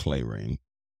call it clay rain,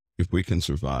 if we can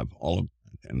survive all of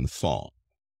that in the fall,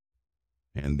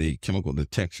 and the chemical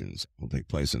detections that will take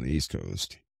place on the East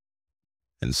Coast,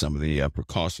 and some of the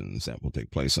precautions that will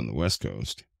take place on the West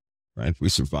Coast, right? If we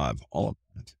survive all of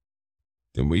that,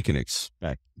 then we can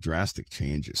expect drastic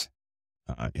changes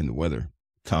in the weather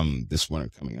come this winter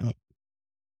coming up.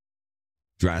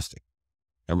 Drastic.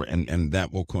 And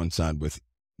that will coincide with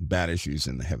bad issues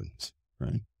in the heavens,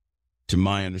 right? To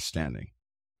my understanding,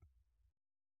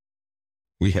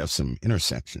 we have some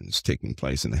intersections taking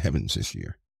place in the heavens this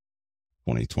year,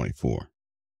 2024.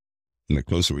 And the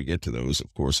closer we get to those,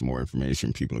 of course, the more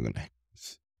information people are going to have.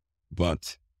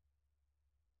 But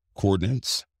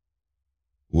coordinates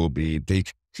they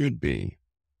should be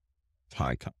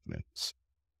high confidence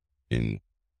in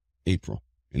April.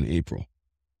 In April,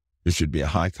 there should be a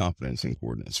high confidence in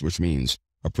coordinates, which means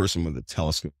a person with a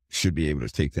telescope should be able to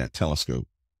take that telescope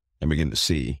and begin to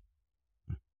see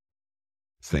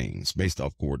things based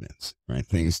off coordinates, right?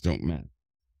 Things don't matter.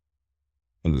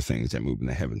 Other things that move in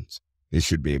the heavens, they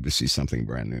should be able to see something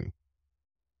brand new.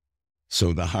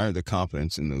 So the higher the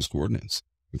confidence in those coordinates,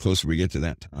 the closer we get to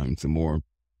that time, the more,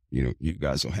 you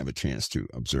guys will have a chance to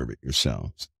observe it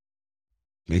yourselves.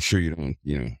 Make sure you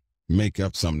don't, make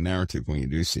up some narrative when you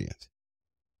do see it,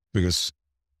 because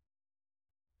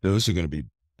that's going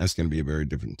to be a very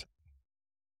different time.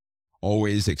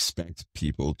 Always expect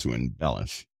people to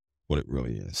embellish what it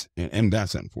really is. And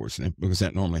that's unfortunate, because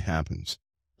that normally happens,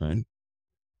 right?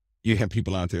 You have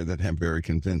people out there that have very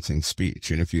convincing speech,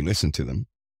 and if you listen to them,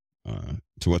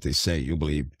 to what they say, you'll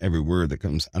believe every word that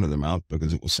comes out of their mouth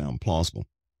because it will sound plausible.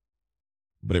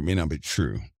 But it may not be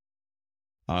true.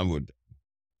 I would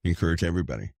encourage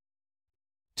everybody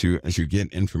to, as you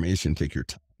get information, take your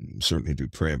time. Certainly do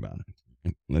pray about it.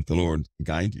 And let the Lord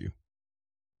guide you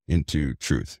into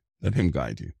truth. Let him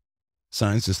guide you.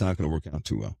 Science is not going to work out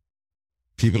too well.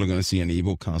 People are going to see an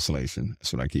evil constellation.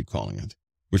 That's what I keep calling it,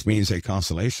 which means a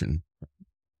constellation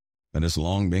that has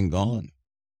long been gone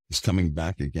is coming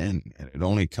back again. And it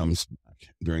only comes back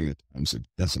during the times of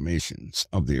decimations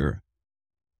of the earth,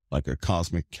 like a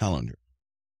cosmic calendar.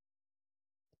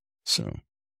 So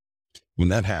when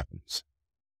that happens,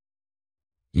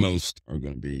 most are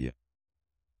going to be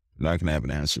not going to have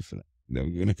an answer for that. They're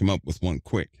going to come up with one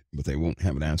quick, but they won't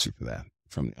have an answer for that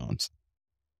from the onset.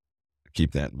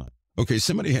 Keep that in mind. Okay,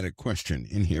 somebody had a question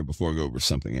in here before I go over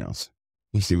something else.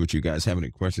 Let's see what you guys have any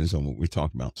questions on what we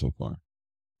talked about so far.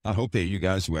 I hope that you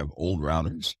guys who have old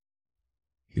routers,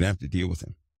 you'd have to deal with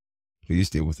them. Please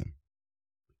deal with them.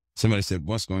 Somebody said,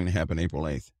 what's going to happen April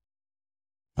 8th?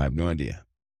 I have no idea.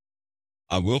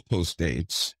 I will post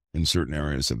dates in certain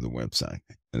areas of the website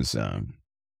as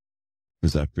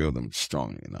I feel them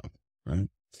strongly enough, right?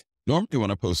 Normally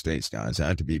when I post dates, guys,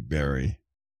 I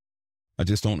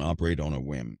just don't operate on a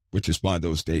whim, which is why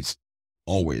those dates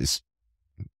always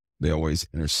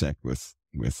intersect with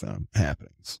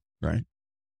happenings, right?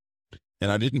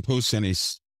 And I didn't post any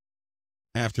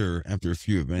after a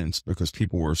few events because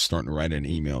people were starting to write in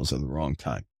emails of the wrong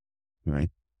type, right?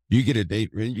 You get a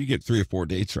date, you get 3 or 4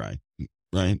 dates right?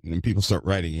 And then people start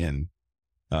writing in,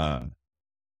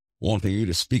 wanting you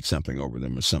to speak something over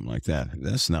them or something like that.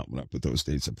 That's not what I put those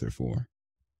dates up there for.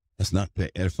 That's not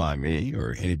to edify me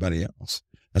or anybody else.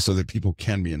 That's so that people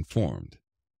can be informed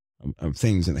of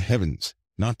things in the heavens,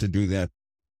 not to do that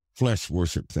flesh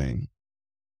worship thing.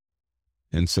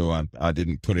 And so I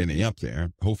didn't put any up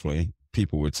there. Hopefully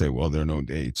people would say, well, there are no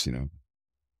dates, It's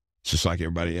just like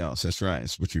everybody else. That's right.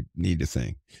 It's what you need to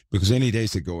think. Because any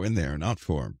dates that go in there are not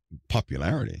for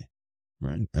popularity,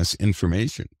 right? That's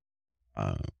information.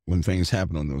 When things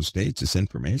happen on those dates, it's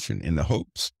information in the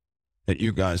hopes that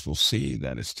you guys will see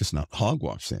that it's just not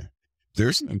hogwash there.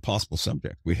 There's an impossible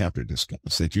subject we have to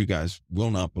discuss that you guys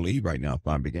will not believe right now if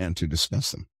I began to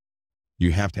discuss them.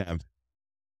 You have to have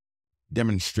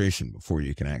demonstration before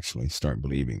you can actually start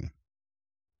believing them.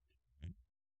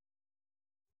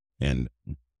 And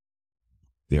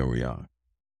there we are.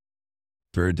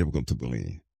 Very difficult to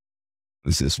believe.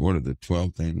 This is one of the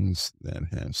 12 things that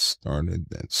have started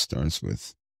that starts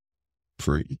with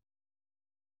pre.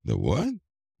 The what?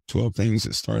 12 things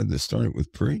that started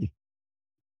with pre.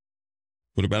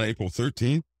 What about April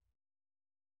 13th?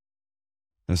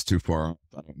 That's too far.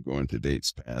 I don't go into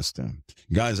dates past.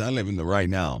 Guys, I live in the right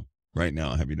now. Right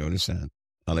now. Have you noticed that?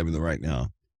 I live in the right now.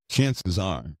 Chances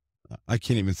are, I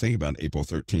can't even think about April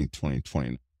 13th,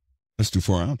 2020. That's too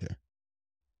far out there.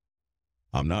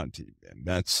 I'm not.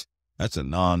 That's a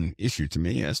non-issue to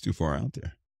me. That's too far out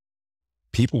there.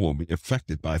 People will be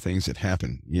affected by things that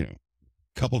happen, a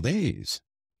couple days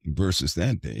versus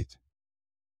that date.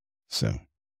 So,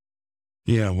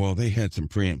 yeah, well, they had some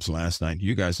preempts last night.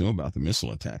 You guys know about the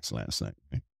missile attacks last night,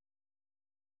 right?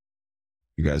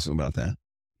 You guys know about that?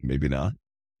 Maybe not.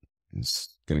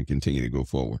 It's going to continue to go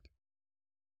forward.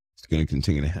 It's going to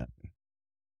continue to happen.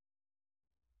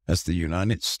 As the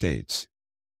United States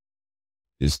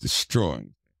is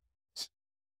destroying,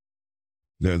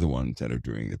 they're the ones that are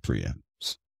doing the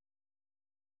preempts.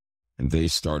 And they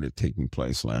started taking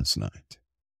place last night.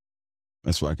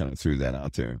 That's why I kind of threw that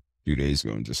out there a few days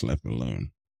ago and just left it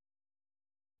alone.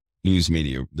 News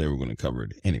media, they were going to cover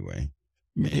it anyway.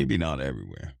 Maybe not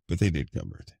everywhere, but they did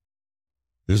cover it.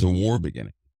 There's a war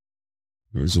beginning.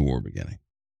 There's a war beginning.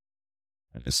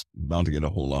 And it's about to get a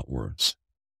whole lot worse.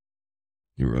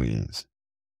 It really is.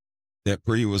 That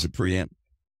was a preemptive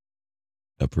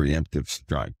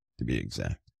strike, to be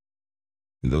exact.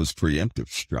 And those preemptive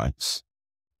strikes,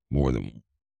 more than one,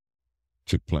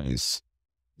 took place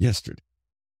yesterday.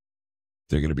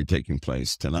 They're going to be taking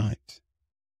place tonight.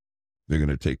 They're going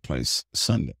to take place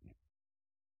Sunday.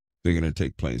 They're going to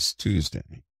take place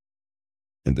Tuesday.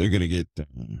 And they're going to get, they're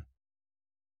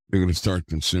going to start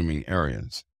consuming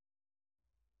areas.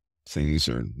 Things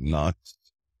are not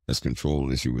as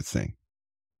controlled as you would think.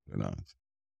 They're not.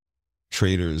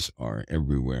 Traders are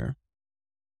everywhere.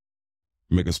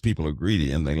 Because people are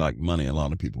greedy and they like money, a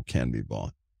lot of people can be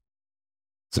bought.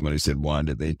 Somebody said, why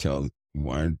did the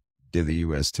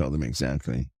U.S. tell them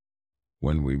exactly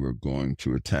when we were going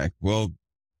to attack? Well,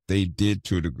 they did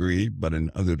to a degree, but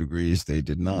in other degrees they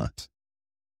did not.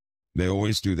 They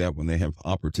always do that when they have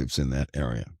operatives in that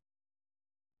area.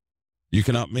 You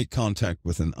cannot make contact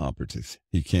with an operative.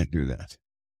 He can't do that.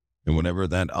 And whatever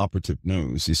that operative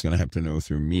knows, he's going to have to know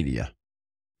through media.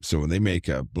 So when they make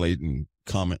a blatant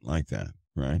comment like that,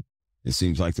 right, it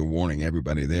seems like they're warning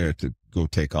everybody there to go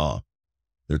take off.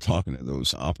 They're talking to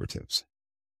those operatives.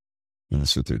 And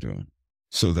that's what they're doing,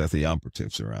 so that the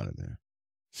operatives are out of there.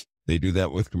 They do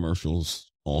that with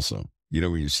commercials also. You know,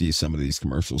 when you see some of these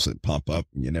commercials that pop up,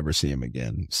 and you never see them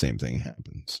again, same thing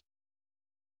happens.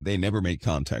 They never make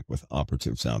contact with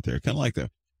operatives out there. Kind of like the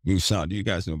Mossad. You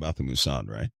guys know about the Mossad,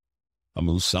 right? A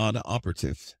Mossad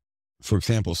operative, for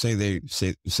example, say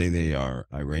they are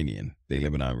Iranian. They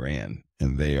live in Iran,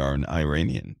 and they are an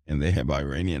Iranian, and they have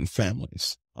Iranian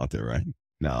families out there, right?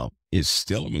 Now, it's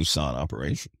still a Mossad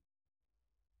operation.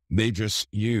 They just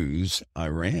use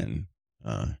Iran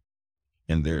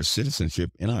and their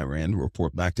citizenship in Iran to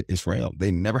report back to Israel.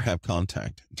 They never have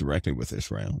contact directly with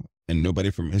Israel, and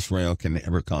nobody from Israel can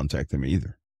ever contact them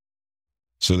either.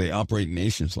 So they operate in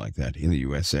nations like that, in the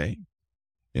USA,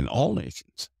 in all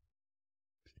nations,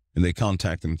 and they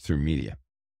contact them through media.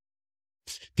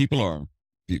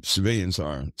 Civilians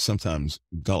are sometimes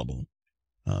gullible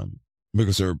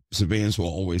because civilians will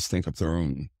always think of their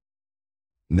own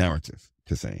narrative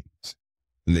to things,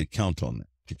 and they count on that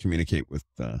to communicate with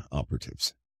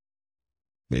operatives.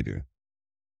 They do.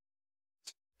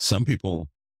 Some people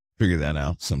figure that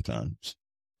out sometimes,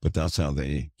 but that's how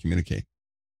they communicate.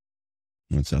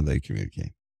 That's how they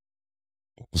communicate.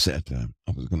 What was that?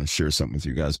 I was going to share something with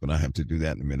you guys, but I have to do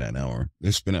that in a midnight hour.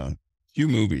 There's been a few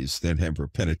movies that have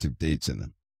repetitive dates in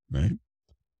them, right?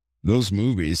 Those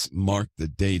movies mark the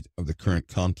date of the current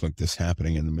conflict that's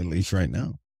happening in the Middle East right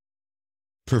now.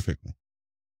 Perfectly.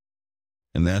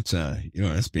 And that's,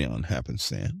 that's beyond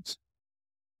happenstance.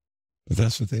 But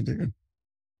that's what they do.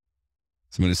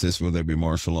 Somebody says, will there be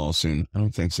martial law soon? I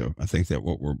don't think so. I think that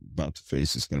what we're about to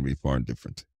face is going to be far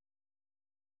different.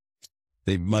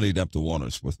 They've muddied up the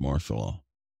waters with martial law.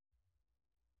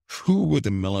 Who would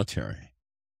the military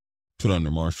put under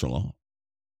martial law?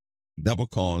 That will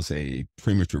cause a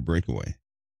premature breakaway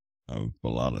of a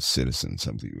lot of citizens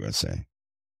of the USA.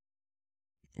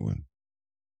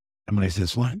 Somebody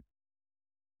says, what?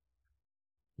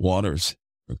 Waters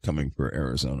are coming for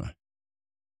Arizona.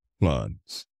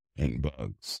 Floods and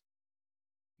bugs.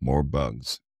 More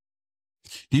bugs.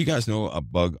 Do you guys know a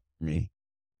bug army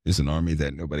is an army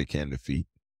that nobody can defeat?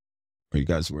 Are you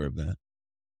guys aware of that?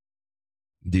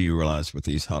 Do you realize with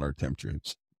these hotter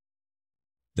temperatures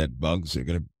that bugs are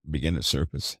going to begin to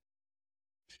surface?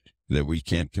 That we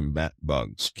can't combat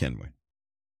bugs, can we?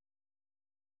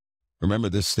 Remember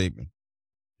this statement.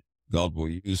 God will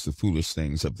use the foolish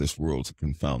things of this world to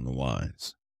confound the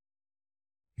wise.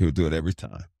 He'll do it every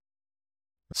time.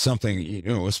 It's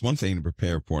one thing to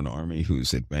prepare for an army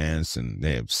who's advanced and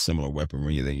they have similar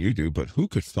weaponry than you do, but who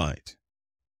could fight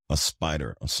a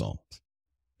spider assault?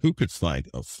 Who could fight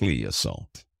a flea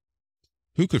assault?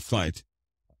 Who could fight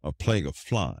a plague of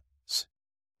flies?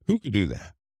 Who could do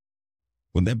that?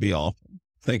 Wouldn't that be awful?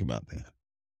 Think about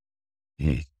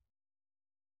that.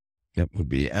 That would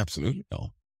be absolutely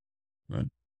awful. Right?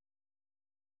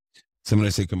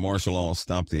 Somebody say, can martial law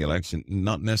stop the election?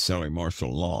 Not necessarily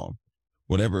martial law.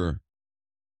 Whatever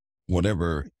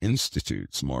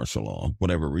institutes martial law,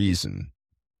 whatever reason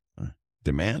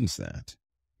demands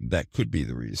that could be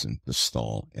the reason to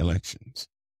stall elections.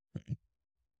 Right?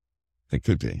 That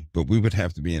could be. But we would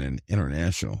have to be in an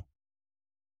international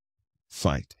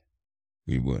fight.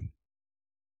 We would.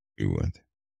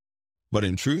 But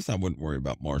in truth, I wouldn't worry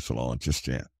about martial law just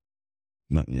yet.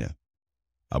 Not yet.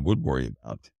 I would worry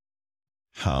about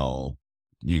how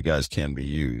you guys can be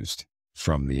used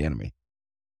from the enemy.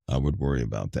 I would worry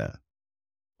about that.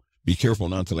 Be careful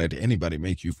not to let anybody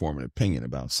make you form an opinion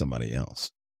about somebody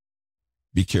else.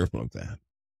 Be careful of that.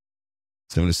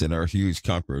 Somebody said, "Our huge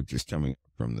cockroaches coming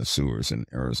from the sewers in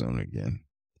Arizona again."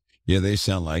 Yeah, they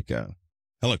sound like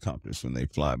helicopters when they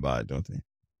fly by, don't they?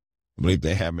 I believe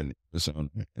they have in Arizona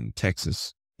and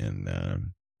Texas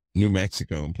and New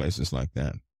Mexico and places like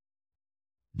that.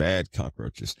 Bad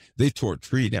cockroaches. They tore a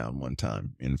tree down one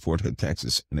time in Fort Hood,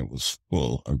 Texas, and it was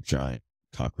full of giant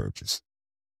cockroaches.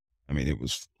 I mean, it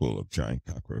was full of giant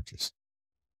cockroaches.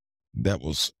 That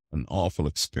was an awful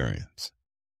experience.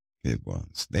 It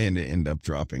was. They ended up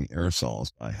dropping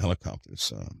aerosols by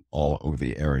helicopters all over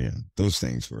the area. Those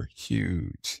things were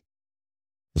huge.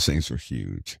 Those things were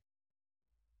huge.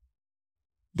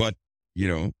 But, you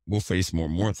know, we'll face more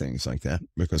and more things like that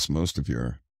because most of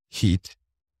your heat,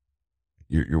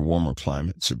 your warmer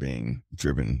climates are being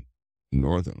driven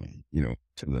northerly, you know,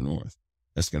 to the north.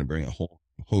 That's going to bring a whole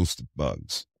host of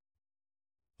bugs,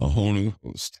 a whole new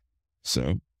host.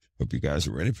 So hope you guys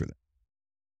are ready for that.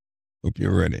 Hope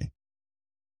you're ready.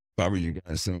 If I were you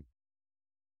guys, so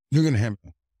you're going to have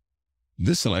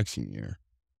this election year.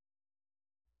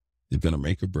 You're going to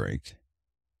make a break.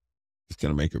 It's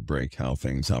going to make or break how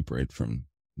things operate from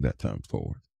that time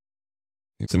forward.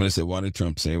 Somebody said, "Why did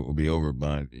Trump say it will be over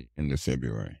by the end of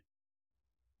February?"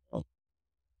 Well,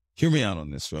 hear me out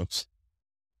on this, folks.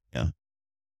 Yeah.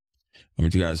 I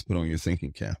want you guys to put on your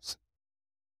thinking caps.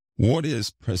 What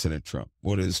is President Trump?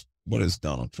 What is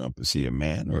Donald Trump? Is he a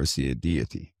man or is he a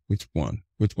deity? Which one?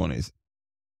 Which one is it?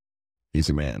 He's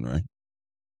a man, right?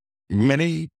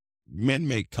 Many men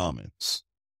make comments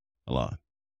a lot.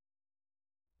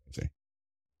 Okay.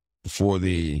 Before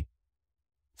Joe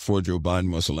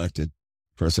Biden was elected,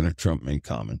 President Trump made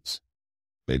comments.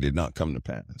 They did not come to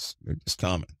pass. They're just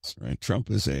comments, right? Trump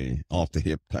is a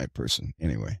off-the-hip type person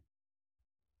anyway.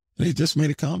 And he just made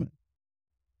a comment.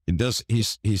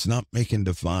 He's not making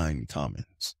divine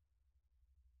comments.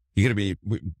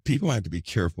 People have to be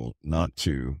careful not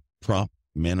to prop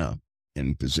men up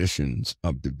in positions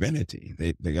of divinity.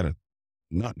 They got to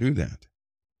not do that.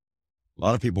 A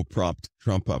lot of people propped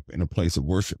Trump up in a place of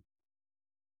worship.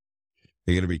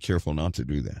 They got to be careful not to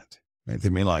do that. Right? They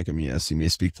may like him, yes. He may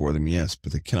speak for them, yes,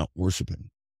 but they cannot worship him.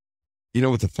 You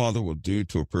know what the Father will do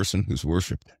to a person who's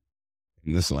worshiped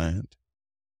in this land?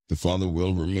 The Father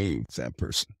will remove that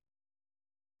person.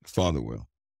 The Father will.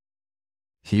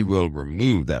 He will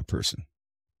remove that person.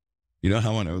 You know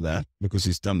how I know that? Because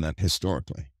he's done that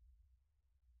historically.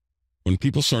 When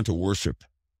people start to worship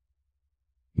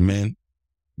men,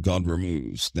 God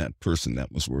removes that person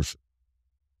that was worshiped.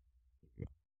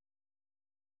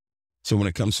 So when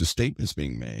it comes to statements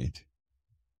being made,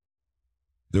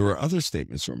 there were other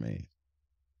statements were made.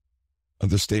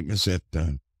 Other statements that,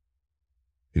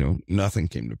 nothing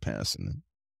came to pass in them.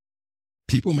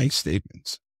 People make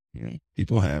statements.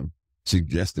 People have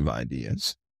suggestive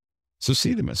ideas. So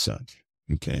see them as such.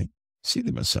 Okay? See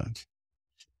them as such.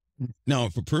 Now,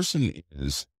 if a person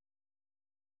is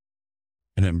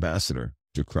an ambassador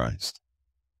to Christ,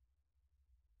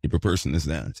 if a person is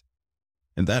that,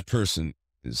 and that person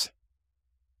is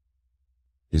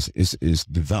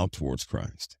devout towards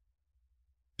Christ,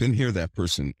 then hear that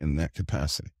person in that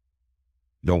capacity.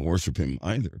 Don't worship him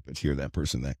either, but hear that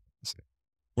person in that capacity.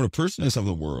 When a person is of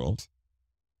the world,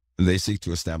 and they seek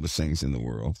to establish things in the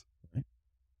world, right,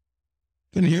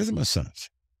 then hear them as such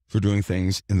for doing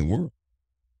things in the world.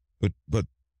 But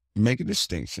make a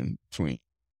distinction between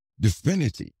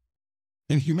divinity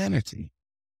and humanity.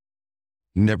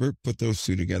 Never put those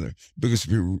two together. Because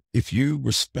if you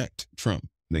respect Trump,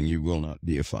 then you will not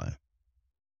deify him.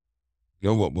 You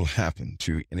know what will happen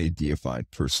to any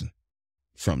deified person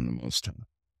from the Most High?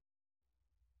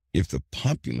 If the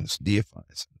populace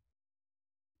deifies him,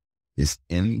 his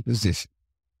end position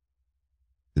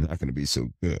is not going to be so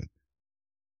good.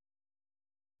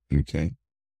 Okay?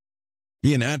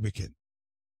 Be an advocate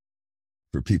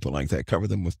for people like that. Cover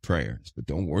them with prayers, but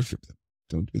don't worship them.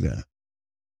 Don't do that.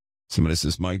 Somebody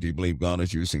says, "Mike, do you believe God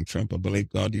is using Trump?" I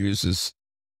believe God uses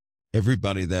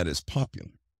everybody that is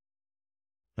popular.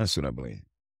 That's what I believe.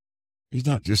 He's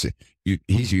not just,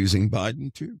 he's using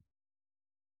Biden too.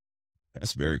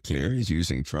 That's very clear. He's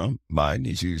using Trump, Biden.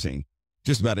 He's using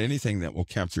just about anything that will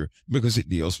capture, because it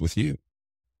deals with you.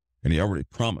 And he already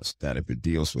promised that if it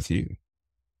deals with you,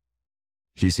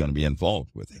 he's going to be involved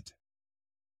with it.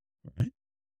 Right?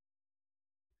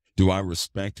 Do I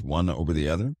respect one over the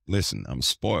other? Listen, I'm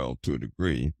spoiled to a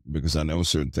degree because I know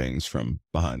certain things from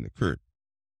behind the curtain.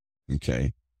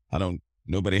 Okay?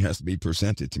 Nobody has to be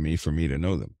presented to me for me to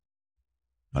know them.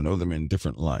 I know them in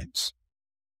different lights.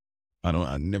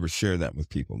 I never share that with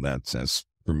people. That's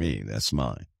for me, that's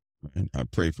mine. Right? I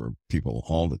pray for people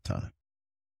all the time.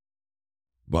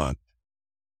 But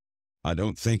I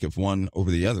don't think of one over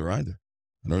the other either.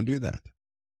 I don't do that.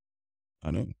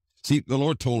 I don't. See, the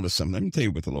Lord told us something. Let me tell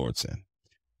you what the Lord said.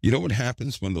 You know what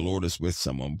happens when the Lord is with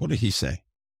someone? What did he say?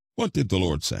 What did the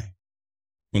Lord say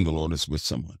when the Lord is with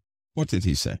someone? What did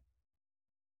he say?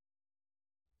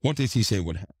 What did he say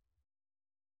would happen?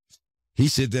 He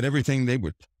said that everything they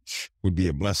would touch would be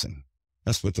a blessing.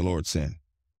 That's what the Lord said.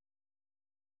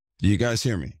 Do you guys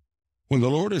hear me? When the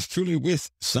Lord is truly with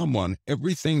someone,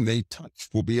 everything they touch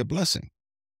will be a blessing.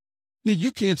 Now,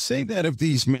 you can't say that of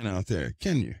these men out there,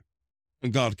 can you?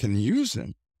 And God can use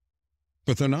them,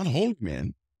 but they're not holy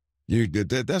men.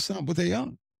 That's not what they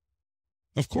are.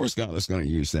 Of course God is going to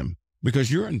use them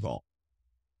because you're involved.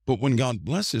 But when God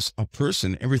blesses a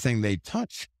person, everything they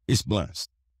touch is blessed,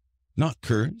 not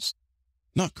cursed,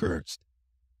 not cursed.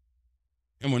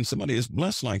 And when somebody is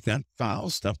blessed like that, foul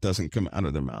stuff doesn't come out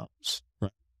of their mouths.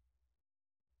 Right?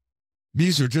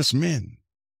 These are just men.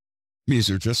 These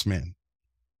are just men.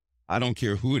 I don't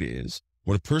care who it is.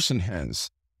 When a person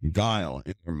has guile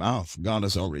in their mouth, God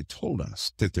has already told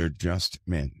us that they're just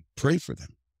men. Pray for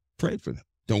them. Pray for them.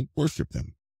 Don't worship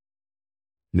them.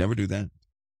 Never do that.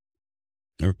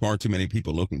 There are far too many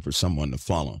people looking for someone to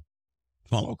follow.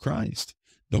 Follow Christ.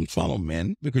 Don't follow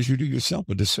men because you do yourself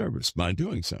a disservice by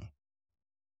doing so.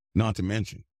 Not to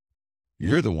mention,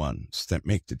 you're the ones that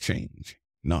make the change,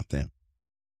 not them.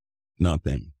 Not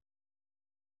them.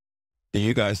 And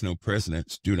you guys know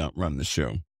presidents do not run the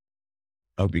show.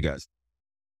 I hope you guys.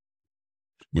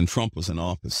 When Trump was in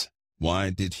office, why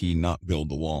did he not build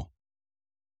the wall?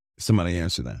 Somebody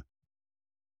answer that.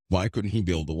 Why couldn't he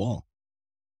build the wall?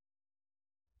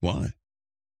 Why?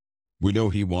 We know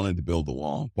he wanted to build the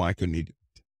wall. Why couldn't he do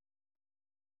it?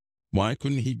 Why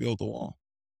couldn't he build the wall?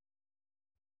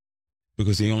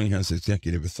 Because he only has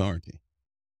executive authority.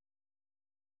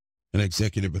 And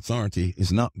executive authority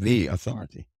is not the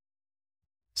authority.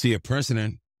 See, a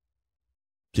president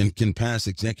can pass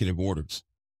executive orders.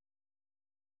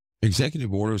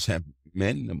 Executive orders have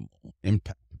minimal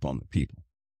impact upon the people.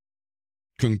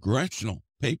 Congressional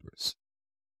papers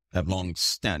have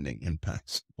long-standing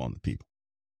impacts upon the people.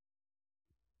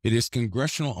 It is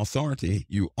congressional authority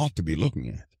you ought to be looking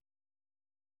at,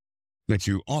 that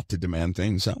you ought to demand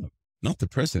things out of, not the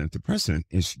president. The president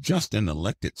is just an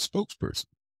elected spokesperson.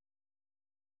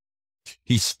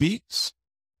 He speaks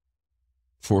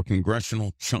for a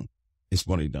congressional chunk is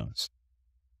what he does.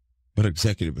 But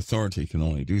executive authority can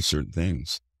only do certain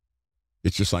things.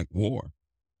 It's just like war.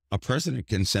 A president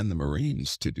can send the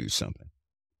Marines to do something,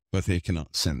 but they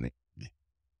cannot send the army.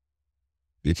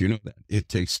 Did you know that? It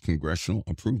takes congressional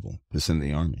approval to send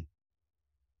the army.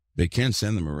 They can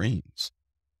send the Marines,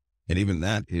 and even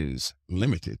that is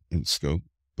limited in scope,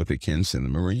 but they can send the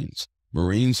Marines.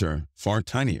 Marines are far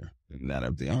tinier than that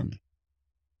of the army.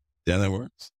 Yeah, that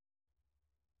works.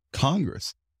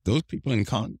 Congress, those people in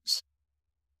Congress,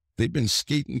 they've been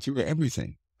skating through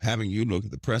everything, having you look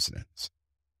at the precedents.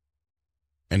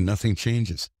 And nothing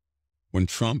changes. When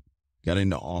Trump got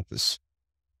into office,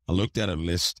 I looked at a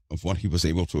list of what he was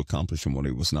able to accomplish and what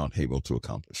he was not able to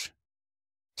accomplish.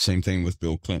 Same thing with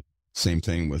Bill Clinton. Same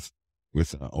thing with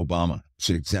Obama. It's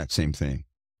the exact same thing.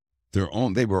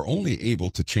 They were only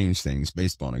able to change things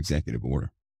based on executive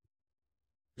order.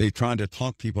 They tried to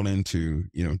talk people into,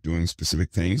 doing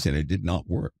specific things, and it did not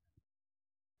work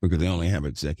because they only have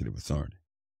executive authority.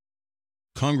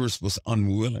 Congress was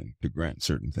unwilling to grant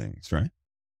certain things, right?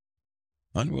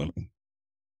 Unwilling.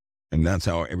 And that's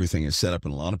how everything is set up,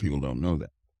 and a lot of people don't know that.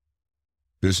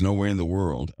 There's nowhere in the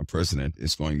world a president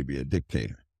is going to be a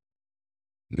dictator.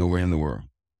 Nowhere in the world.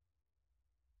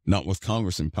 Not with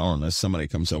Congress in power, unless somebody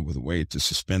comes up with a way to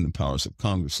suspend the powers of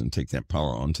Congress and take that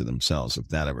power onto themselves, if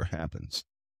that ever happens.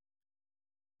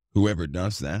 Whoever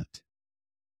does that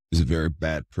is a very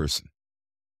bad person.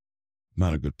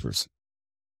 Not a good person.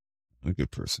 Not a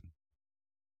good person.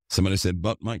 Somebody said,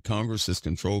 but my Congress is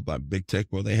controlled by big tech.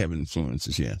 Well, they have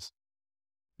influences, yes.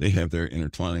 They have their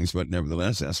intertwinings, but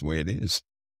nevertheless, that's the way it is.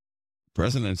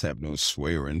 Presidents have no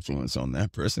sway or influence on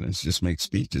that. Presidents just make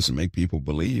speeches and make people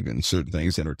believe in certain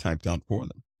things that are typed out for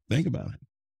them. Think about it.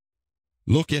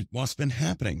 Look at what's been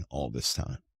happening all this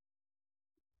time.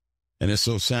 And it's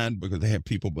so sad because they have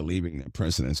people believing that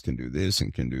presidents can do this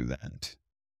and can do that.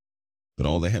 But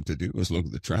all they have to do is look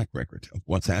at the track record of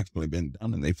what's actually been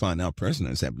done, and they find out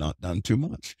presidents have not done too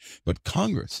much. But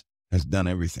Congress has done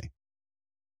everything.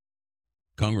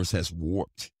 Congress has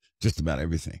warped just about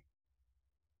everything.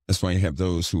 That's why you have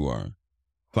those who are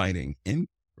fighting in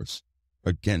Congress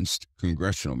against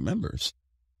congressional members.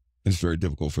 It's very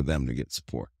difficult for them to get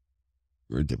support.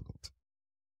 Very difficult.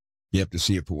 You have to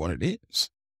see it for what it is.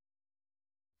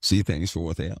 See things for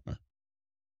what they are.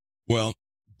 Well,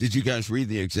 did you guys read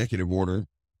the executive order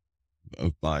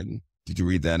of Biden? Did you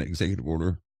read that executive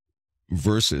order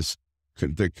versus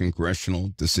the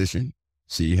congressional decision?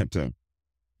 See, you have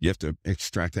to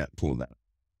extract that, pull that.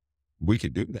 We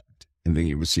could do that, and then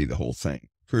you would see the whole thing.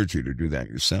 Encourage you to do that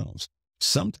yourselves.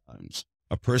 Sometimes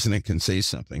a president can say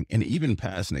something and even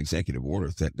pass an executive order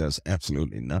that does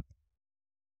absolutely nothing.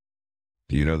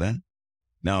 Do you know that?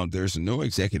 Now, there's no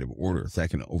executive order that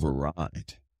can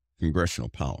override congressional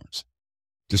powers,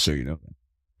 just so you know that.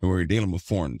 And when you're dealing with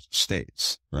foreign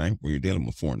states, right? When you're dealing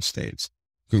with foreign states,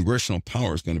 congressional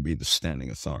power is going to be the standing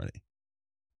authority,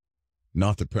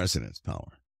 not the president's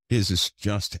power. His is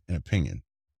just an opinion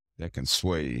that can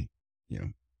sway,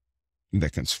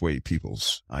 that can sway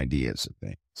people's ideas of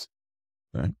things,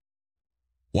 right?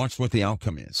 Watch what the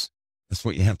outcome is. That's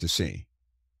what you have to see.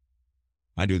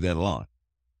 I do that a lot.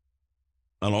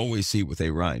 I'll always see what they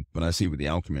write, but I see what the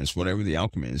outcome is. Whatever the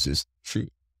outcome is true.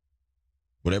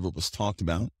 Whatever was talked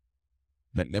about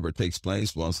that never takes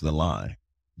place was the lie.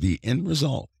 The end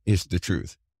result is the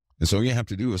truth. And so all you have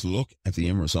to do is look at the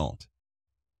end result.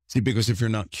 See, because if you're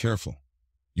not careful,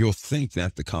 you'll think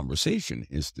that the conversation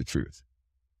is the truth,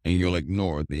 and you'll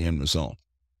ignore the end result.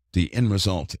 The end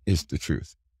result is the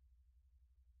truth.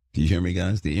 Do you hear me,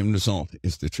 guys? The end result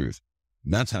is the truth.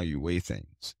 That's how you weigh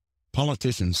things.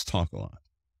 Politicians talk a lot.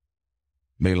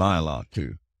 They lie a lot,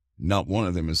 too. Not one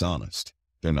of them is honest.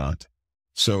 They're not.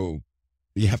 So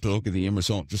you have to look at the end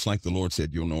result, just like the Lord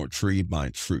said, you'll know a tree by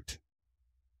its fruit.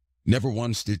 Never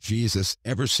once did Jesus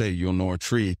ever say you'll know a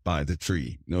tree by the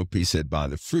tree. Nope, he said by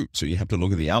the fruit. So you have to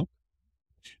look at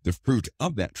the fruit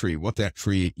of that tree, what that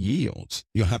tree yields.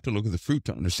 You'll have to look at the fruit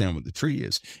to understand what the tree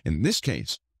is. In this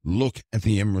case, look at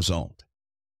the end result.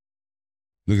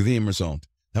 Look at the end result.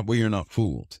 That way you're not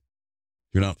fooled.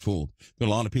 You're not fooled. There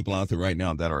are a lot of people out there right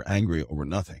now that are angry over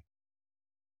nothing.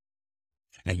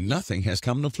 And nothing has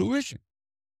come to fruition.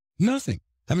 Nothing.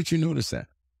 Haven't you noticed that?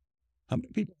 How many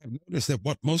people have noticed that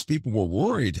what most people were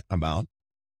worried about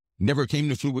never came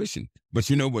to fruition? But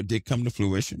you know what did come to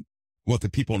fruition? What the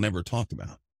people never talked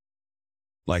about.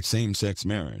 Like same-sex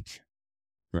marriage,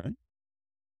 right?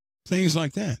 Things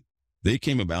like that. They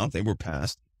came about, they were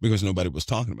passed because nobody was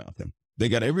talking about them. They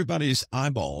got everybody's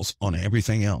eyeballs on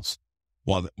everything else.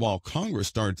 While Congress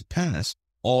started to pass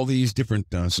all these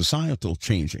different societal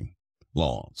changing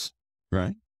laws,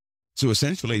 right? So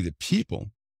essentially the people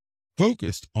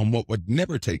focused on what would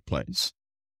never take place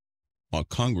while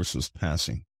Congress was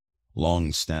passing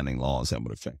long-standing laws that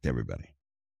would affect everybody.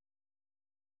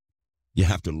 You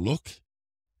have to look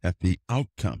at the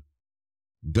outcome.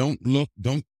 Don't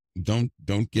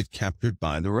get captured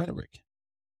by the rhetoric.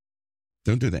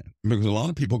 Don't do that. Because a lot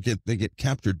of people get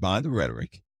captured by the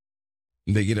rhetoric.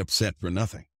 And they get upset for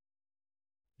nothing.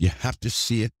 You have to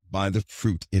see it by the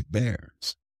fruit it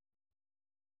bears.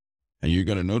 And you're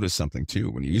going to notice something too.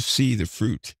 When you see the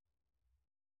fruit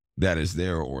that is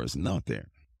there or is not there,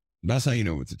 that's how you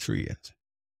know what the tree is.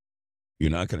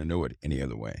 You're not going to know it any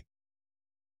other way.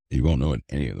 You won't know it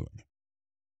any other way.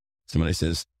 Somebody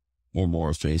says,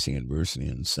 more facing adversity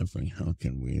and suffering. How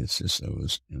can we assist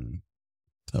those in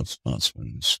tough spots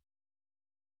when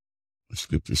the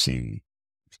scripture seems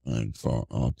far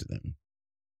off to them?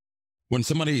 When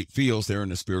somebody feels they're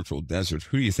in a spiritual desert,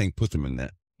 who do you think put them in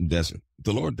that desert?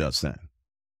 The Lord does that.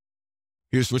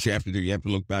 Here's what you have to do. You have to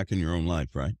look back in your own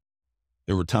life, right?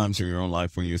 There were times in your own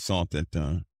life when you thought that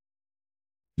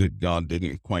God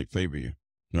didn't quite favor you,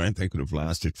 right? They could have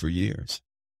lasted for years,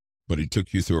 but he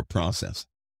took you through a process.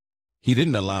 He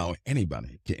didn't allow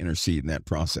anybody to intercede in that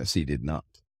process. He did not.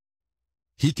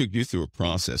 He took you through a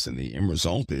process, and the end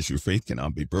result is your faith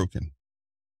cannot be broken.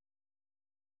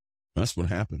 That's what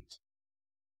happens.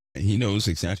 And he knows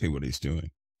exactly what he's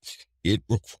doing.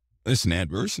 Listen,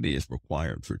 adversity is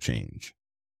required for change.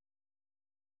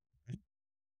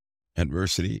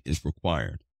 Adversity is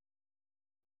required.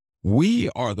 We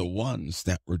are the ones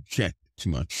that reject too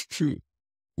much truth.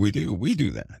 We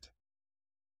do that.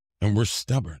 And we're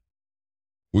stubborn.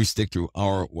 We stick to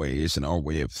our ways and our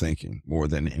way of thinking more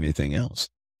than anything else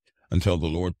until the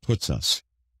Lord puts us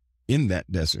in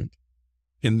that desert,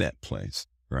 in that place,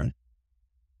 right?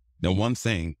 Now, one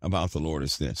thing about the Lord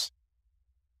is this,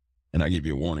 and I give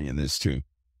you a warning in this too.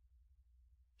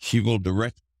 He will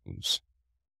direct those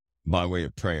by way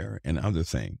of prayer and other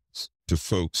things to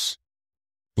folks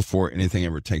before anything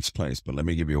ever takes place. But let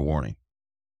me give you a warning.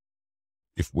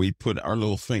 If we put our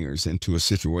little fingers into a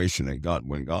situation that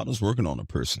when God is working on a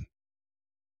person,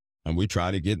 and we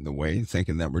try to get in the way,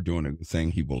 thinking that we're doing a good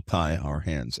thing, he will tie our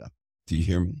hands up. Do you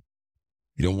hear me?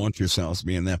 You don't want yourselves to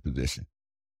be in that position.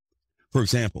 For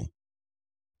example,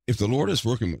 if the Lord is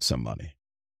working with somebody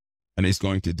and he's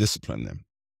going to discipline them,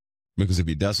 because if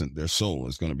he doesn't, their soul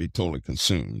is going to be totally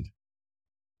consumed.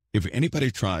 If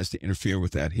anybody tries to interfere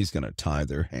with that, he's going to tie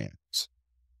their hands.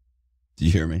 Do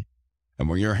you hear me? And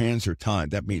when your hands are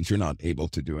tied, that means you're not able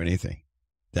to do anything.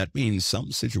 That means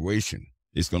some situation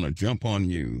is going to jump on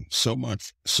you so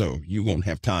much so you won't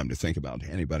have time to think about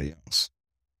anybody else.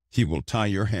 He will tie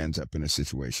your hands up in a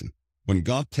situation. When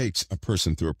God takes a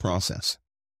person through a process,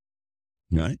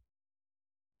 right?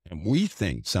 And we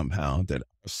think somehow that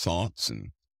our thoughts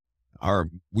and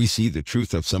we see the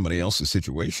truth of somebody else's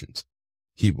situations,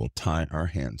 he will tie our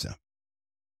hands up.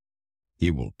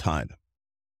 He will tie them.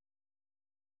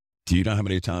 Do you know how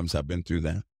many times I've been through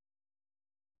that?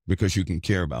 Because you can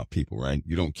care about people, right?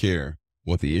 You don't care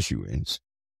what the issue is.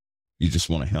 You just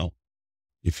want to help.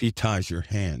 If he ties your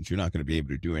hands, you're not going to be able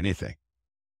to do anything.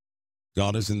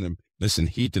 God is in them. Listen,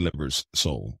 he delivers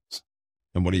souls.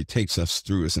 And what he takes us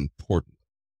through is important.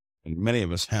 And many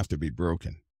of us have to be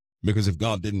broken. Because if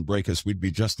God didn't break us, we'd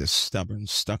be just as stubborn,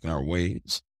 stuck in our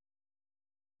ways.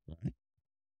 Right?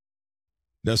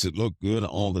 Does it look good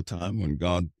all the time when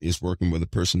God is working with a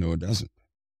person? No, it doesn't.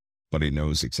 But he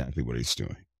knows exactly what he's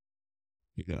doing.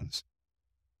 He does.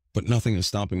 But nothing is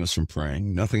stopping us from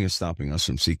praying. Nothing is stopping us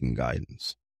from seeking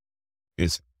guidance.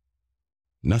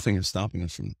 Nothing is stopping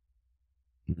us from.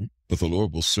 But the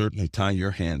Lord will certainly tie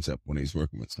your hands up when he's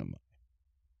working with somebody.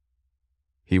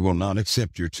 He will not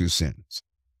accept your 2 cents.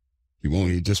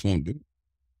 He just won't do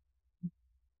it.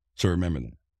 So remember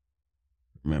that.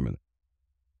 Remember that.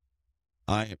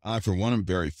 I, for one, am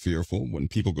very fearful. When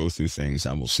people go through things,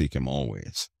 I will seek him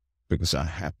always. Because I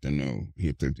have to know,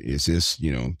 is this,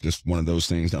 just one of those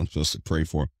things I'm supposed to pray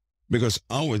for? Because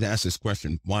I always ask this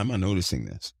question, why am I noticing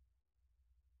this?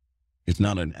 It's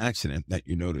not an accident that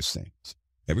you notice things.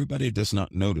 Everybody does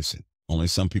not notice it. Only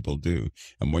some people do.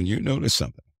 And when you notice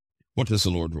something, what does the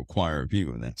Lord require of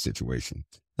you in that situation?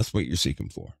 That's what you're seeking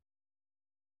for.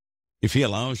 If he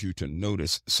allows you to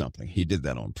notice something, he did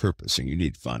that on purpose, and you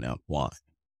need to find out why.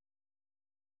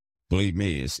 Believe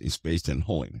me, it's based in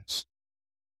holiness.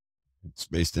 It's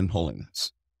based in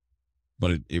holiness.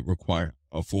 But it requires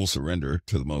a full surrender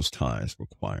to the Most High is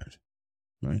required.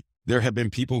 Right? There have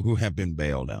been people who have been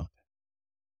bailed out,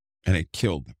 and it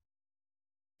killed them.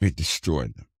 It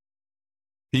destroyed them.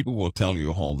 People will tell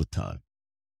you all the time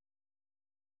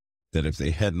that if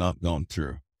they had not gone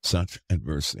through such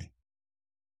adversity,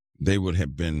 they would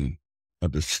have been a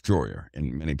destroyer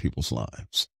in many people's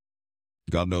lives.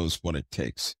 God knows what it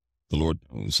takes. The Lord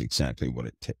knows exactly what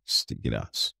it takes to get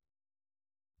us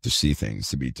to see things,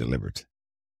 to be delivered.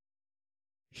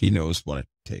 He knows what it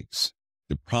takes.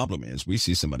 The problem is we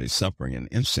see somebody suffering and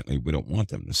instantly we don't want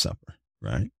them to suffer,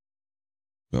 right?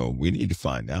 So we need to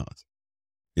find out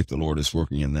if the Lord is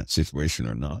working in that situation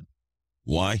or not,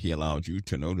 why he allowed you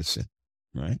to notice it,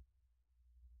 right?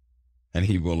 And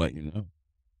he will let you know.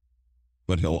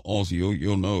 But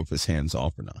you'll know if his hand's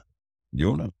off or not.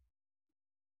 You'll know.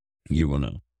 You will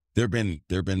know. There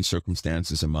have been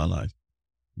circumstances in my life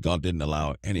God didn't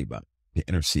allow anybody to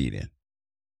intercede in.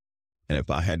 And if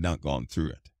I had not gone through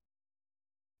it,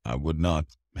 I wouldn't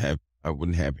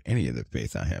have any of the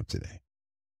faith I have today.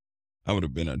 I would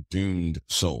have been a doomed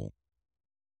soul.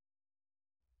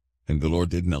 And the Lord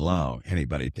didn't allow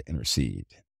anybody to intercede.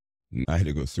 I had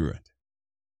to go through it.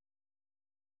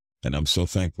 And I'm so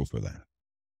thankful for that.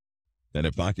 That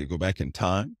if I could go back in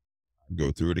time, I'd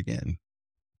go through it again.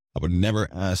 I would never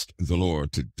ask the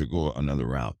Lord to go another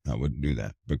route. I wouldn't do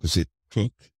that because it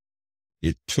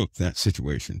took that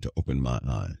situation to open my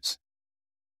eyes.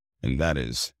 And that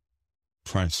is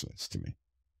priceless to me.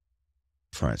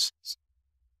 Priceless.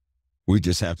 We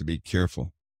just have to be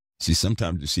careful. See,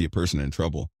 sometimes you see a person in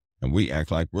trouble and we act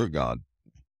like we're God.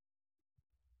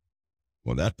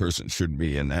 Well, that person shouldn't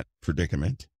be in that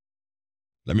predicament.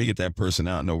 Let me get that person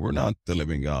out. No, we're not the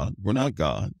living God. We're not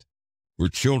God. We're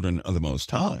children of the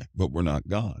Most High, but we're not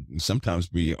God. And sometimes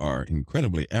we are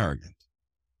incredibly arrogant,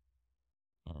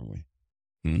 aren't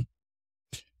we?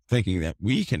 Thinking that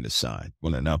we can decide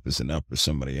when enough is enough for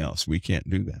somebody else. We can't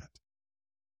do that.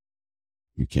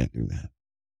 We can't do that.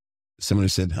 Somebody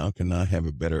said, how can I have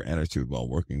a better attitude while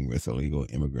working with illegal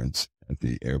immigrants at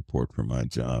the airport for my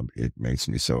job? It makes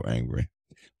me so angry.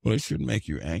 Well, it shouldn't make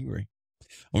you angry.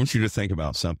 I want you to think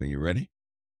about something. You ready?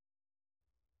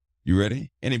 You ready?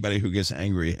 Anybody who gets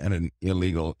angry at an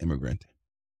illegal immigrant.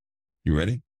 You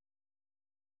ready?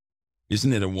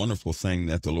 Isn't it a wonderful thing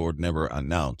that the Lord never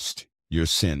announced your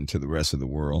sin to the rest of the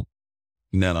world?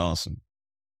 Isn't that awesome?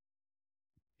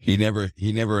 He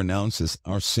never announces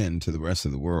our sin to the rest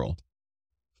of the world.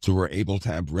 So we're able to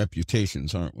have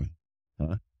reputations, aren't we?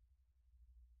 Huh?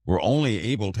 We're only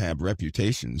able to have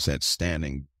reputations that's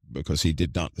standing because he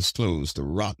did not disclose the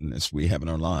rottenness we have in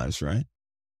our lives, right?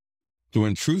 So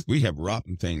in truth, we have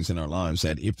rotten things in our lives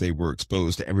that if they were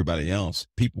exposed to everybody else,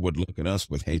 people would look at us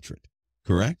with hatred,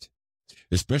 correct?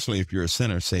 Especially if you're a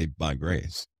sinner saved by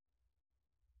grace,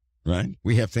 right?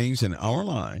 We have things in our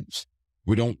lives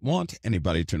we don't want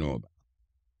anybody to know about.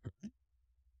 Right?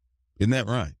 Isn't that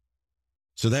right?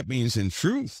 So that means in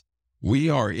truth, we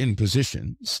are in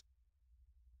positions.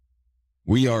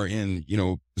 We are in,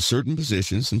 certain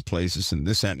positions and places and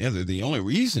this, that, and the other. The only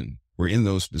reason we're in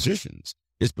those positions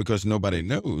is because nobody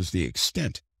knows the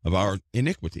extent of our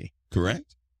iniquity,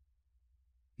 correct?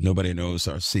 Nobody knows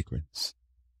our secrets.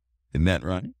 Isn't that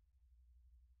right?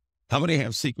 How many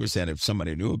have secrets that if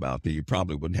somebody knew about that, you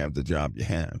probably wouldn't have the job you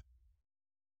have?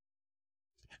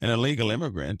 An illegal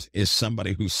immigrant is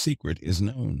somebody whose secret is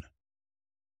known.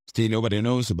 See, nobody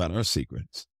knows about our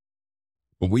secrets.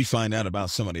 When we find out about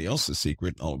somebody else's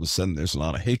secret, all of a sudden there's a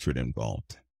lot of hatred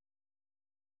involved.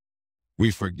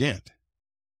 We forget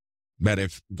that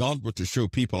if God were to show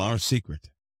people our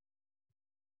secret,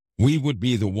 we would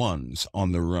be the ones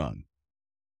on the run,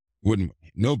 wouldn't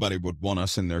we? Nobody would want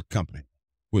us in their company,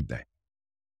 would they?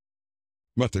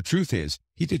 But the truth is,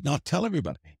 he did not tell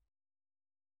everybody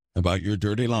about your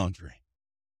dirty laundry.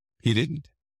 He didn't.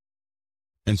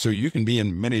 And so you can be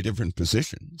in many different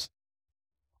positions,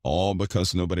 all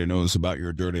because nobody knows about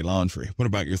your dirty laundry. What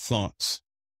about your thoughts?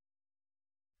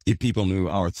 If people knew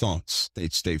our thoughts,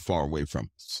 they'd stay far away from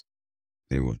us.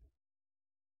 They would.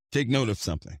 Take note of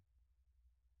something.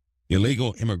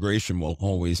 Illegal immigration will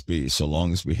always be so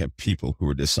long as we have people who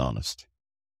are dishonest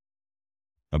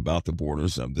about the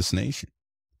borders of this nation.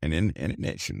 And in any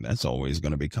nation, that's always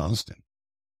going to be constant.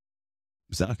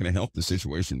 It's not going to help the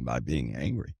situation by being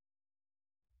angry.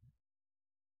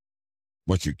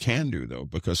 What you can do, though,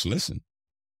 because listen,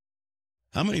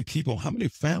 how many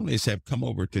families have come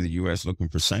over to the U.S. looking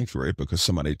for sanctuary because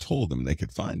somebody told them they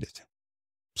could find it?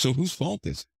 So whose fault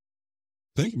is it?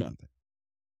 Think about that.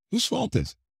 Whose fault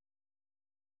is it?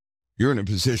 You're in a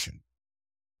position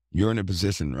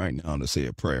right now to say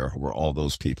a prayer over all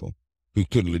those people who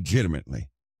could legitimately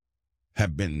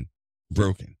have been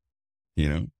broken,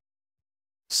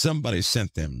 Somebody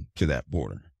sent them to that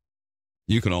border.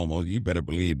 You better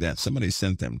believe that somebody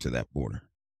sent them to that border.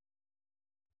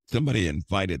 Somebody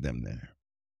invited them there.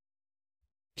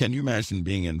 Can you imagine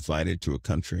being invited to a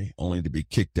country only to be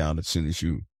kicked out as soon as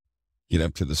you get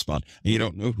up to the spot? And you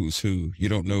don't know who's who. You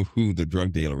don't know who the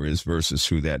drug dealer is versus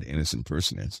who that innocent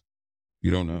person is.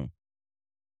 You don't know.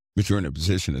 But you're in a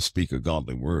position to speak a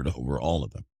godly word over all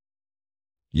of them.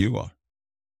 You are.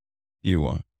 You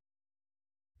are.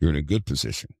 You're in a good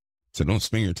position. So don't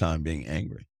spend your time being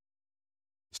angry.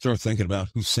 Start thinking about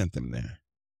who sent them there.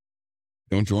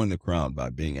 Don't join the crowd by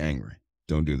being angry.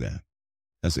 Don't do that.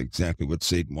 That's exactly what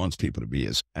Satan wants people to be,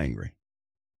 is angry.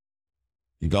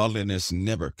 Godliness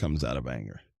never comes out of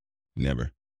anger.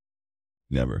 Never.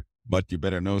 Never. But you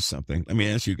better know something. Let me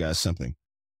ask you guys something.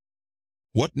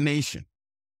 What nation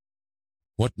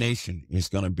is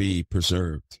going to be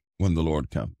preserved when the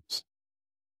Lord comes?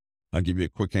 I'll give you a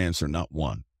quick answer, not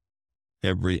one.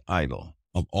 Every idol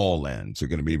of all lands are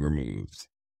going to be removed.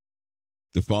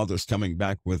 The Father's coming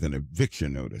back with an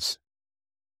eviction notice,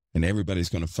 and everybody's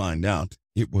going to find out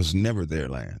it was never their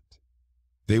land.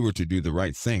 They were to do the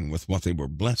right thing with what they were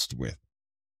blessed with.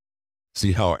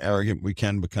 See how arrogant we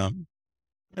can become?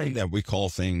 That we call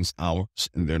things ours,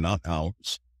 and they're not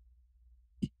ours.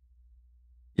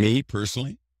 Me,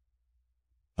 personally,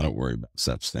 I don't worry about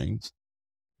such things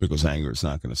because anger is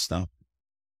not going to stop.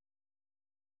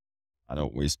 I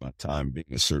don't waste my time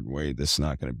being a certain way that's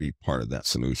not going to be part of that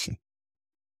solution.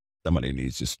 Somebody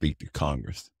needs to speak to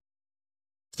Congress.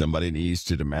 Somebody needs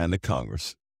to demand to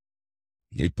Congress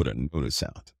they put a notice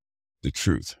out, the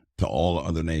truth, to all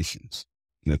other nations,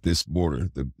 that this border,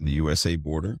 the USA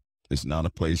border, is not a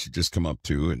place you just come up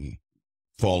to and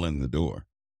fall in the door.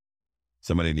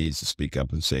 Somebody needs to speak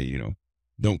up and say,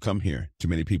 don't come here. Too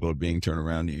many people are being turned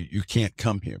around. You can't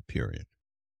come here, period.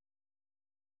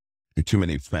 There are too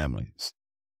many families,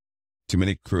 too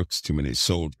many crooks, too many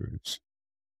soldiers.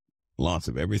 Lots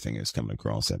of everything is coming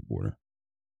across that border,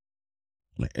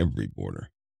 on every border.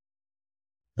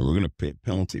 And we're going to pay a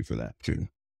penalty for that, too.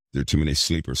 There are too many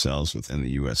sleeper cells within the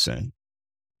USA.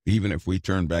 Even if we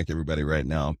turn back everybody right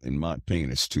now, in my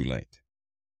opinion, it's too late.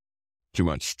 Too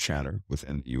much chatter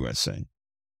within the USA.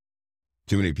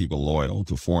 Too many people loyal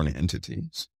to foreign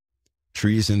entities.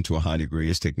 Treason to a high degree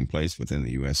is taking place within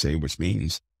the USA, which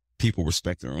means people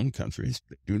respect their own countries,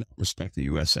 but do not respect the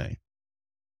USA.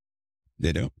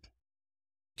 They don't.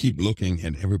 Keep looking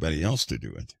at everybody else to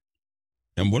do it.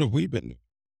 And what have we been doing?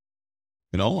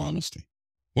 In all honesty,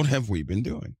 what have we been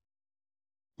doing?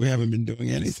 We haven't been doing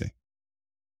anything.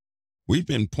 We've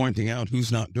been pointing out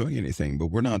who's not doing anything, but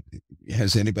we're not.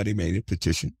 Has anybody made a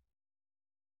petition?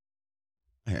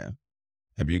 I have.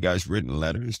 Have you guys written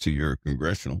letters to your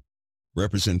congressional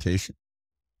representation?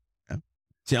 Yeah.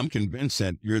 See, I'm convinced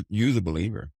that you, the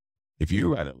believer, if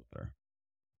you write a letter,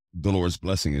 the Lord's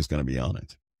blessing is going to be on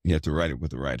it. You have to write it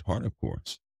with the right heart, of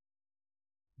course.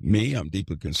 Me, I'm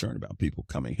deeply concerned about people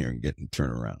coming here and getting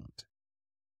turned around.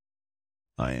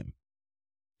 I am.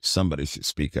 Somebody should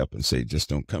speak up and say, just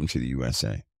don't come to the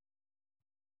USA.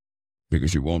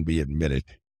 Because you won't be admitted.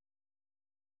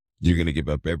 You're going to give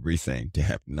up everything to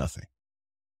have nothing.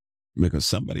 Because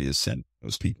somebody is sending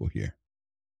those people here.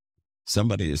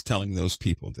 Somebody is telling those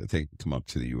people that they can come up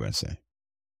to the USA.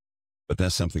 But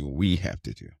that's something we have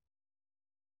to do.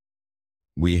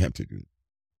 We have to do.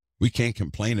 We can't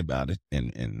complain about it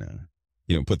and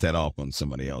put that off on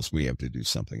somebody else. We have to do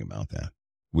something about that.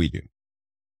 We do.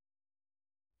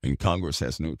 And Congress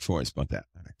has no choice but that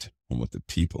act on what the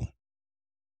people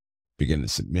begin to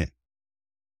submit.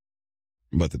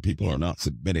 But the people are not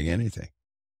submitting anything.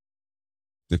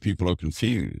 The people are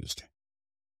confused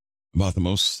about the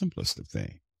most simplest of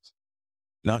things.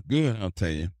 Not good, I'll tell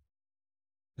you.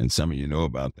 And some of you know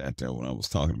about that when I was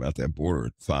talking about that border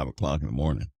at 5 o'clock in the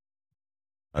morning.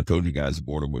 I told you guys the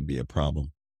border would be a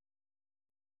problem.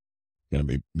 Going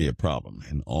to be a problem,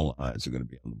 and all eyes are going to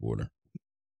be on the border.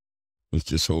 Let's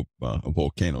just hope a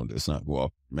volcano does not go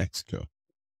off Mexico.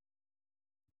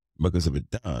 Because if it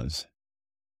does,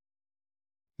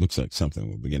 looks like something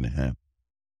will begin to happen.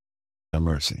 Have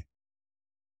mercy.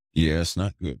 Yeah, it's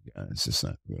not good, guys. It's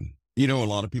not good. A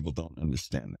lot of people don't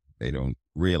understand that. They don't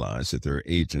realize that there are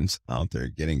agents out there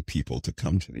getting people to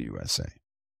come to the USA.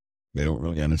 They don't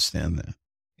really understand that.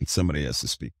 And somebody has to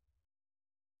speak.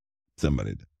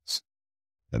 Somebody does.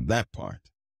 And that part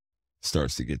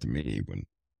starts to get to me when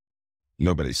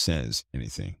nobody says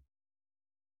anything.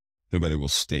 Nobody will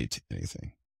state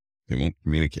anything. They won't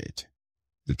communicate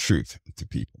the truth to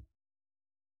people.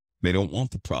 They don't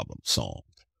want the problem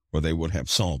solved, or they would have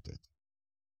solved it.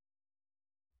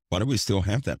 Why do we still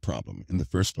have that problem in the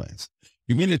first place?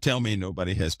 You mean to tell me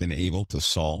nobody has been able to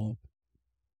solve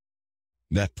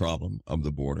that problem of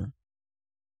the border?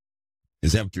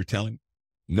 Is that what you're telling me?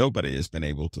 Nobody has been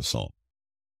able to solve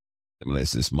it,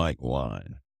 unless this might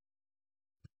whine.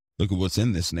 Look at what's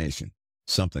in this nation.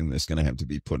 Something that's going to have to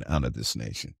be put out of this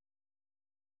nation.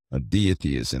 A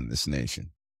deity is in this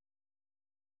nation.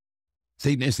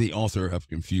 Satan is the author of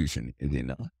confusion, is he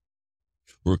not?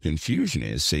 Where confusion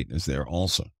is, Satan is there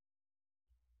also.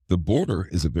 The border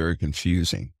is a very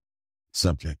confusing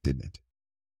subject, isn't it?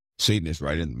 Satan is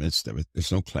right in the midst of it.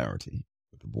 There's no clarity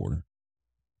with the border.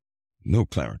 No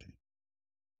clarity.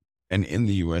 And in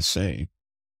the USA,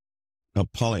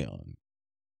 Apollyon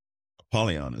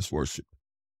is worshipped.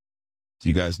 Do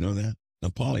you guys know that?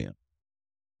 Apollyon.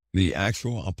 The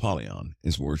actual Apollyon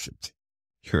is worshipped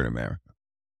here in America.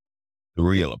 The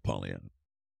real Apollyon.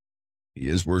 He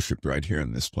is worshipped right here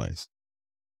in this place.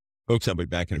 Folks, I'll be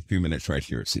back in a few minutes right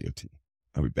here at COT.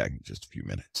 I'll be back in just a few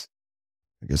minutes.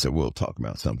 I guess I will talk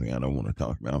about something I don't want to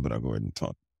talk about, but I'll go ahead and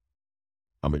talk.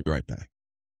 I'll be right back.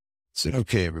 So,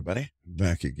 okay, everybody,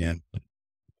 back again.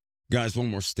 Guys, one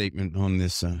more statement on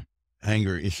this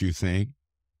anger issue thing.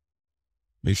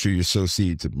 Make sure you sow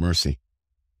seeds of mercy.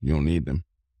 You don't need them.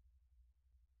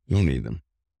 You don't need them.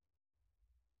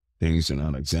 Things are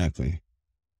not exactly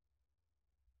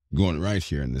going right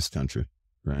here in this country,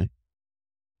 right?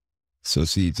 Sow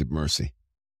seeds of mercy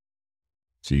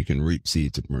so you can reap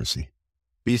seeds of mercy.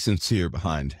 Be sincere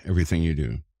behind everything you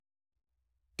do.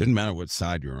 Doesn't matter what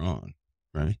side you're on,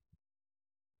 right?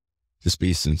 Just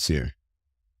be sincere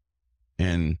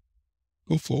and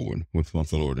go forward with what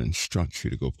the Lord instructs you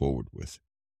to go forward with.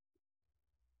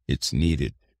 It's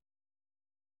needed.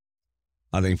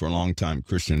 I think for a long time,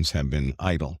 Christians have been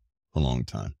idle for a long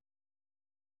time.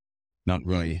 Not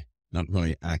really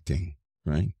acting,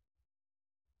 right?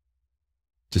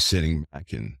 Just sitting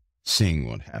back and seeing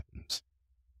what happens.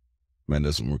 That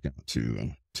doesn't work out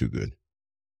too good.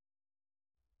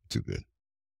 Too good.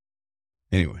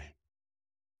 Anyway,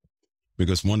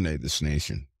 because one day this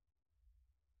nation,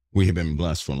 we have been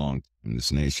blessed for a long time in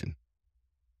this nation.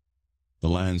 The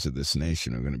lands of this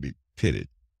nation are going to be pitted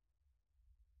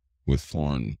with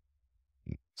foreign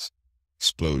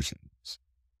explosions.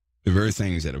 The very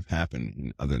things that have happened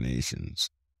in other nations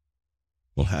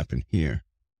will happen here.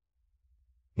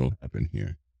 Will happen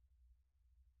here.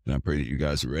 And I pray that you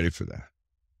guys are ready for that.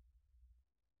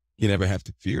 You never have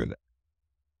to fear that.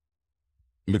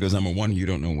 Because number one, you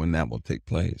don't know when that will take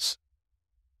place.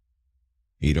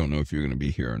 You don't know if you're going to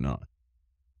be here or not.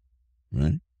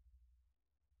 right?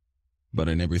 But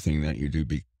in everything that you do,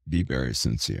 be very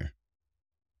sincere.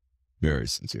 Very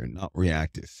sincere, not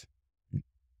reactive.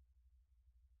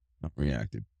 Not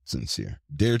reactive, sincere.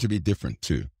 Dare to be different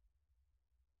too.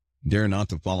 Dare not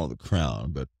to follow the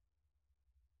crowd, but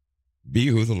be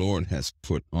who the Lord has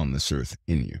put on this earth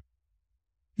in you.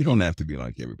 You don't have to be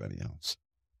like everybody else.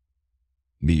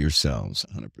 Be yourselves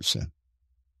 100%.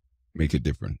 Make a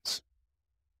difference.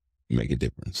 Make a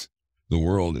difference. The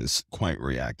world is quite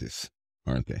reactive,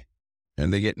 aren't they?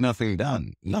 And they get nothing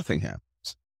done. Nothing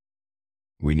happens.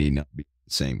 We need not be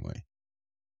the same way.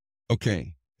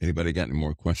 Okay. Anybody got any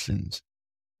more questions?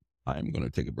 I'm going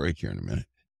to take a break here in a minute.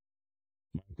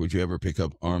 Would you ever pick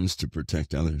up arms to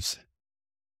protect others?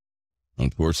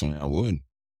 Unfortunately, I would.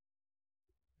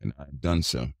 And I've done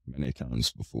so many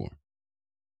times before.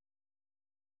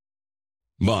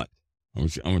 But I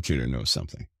want you to know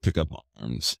something. Pick up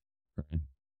arms, right,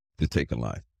 to take a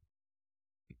life.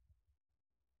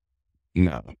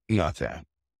 No, not that.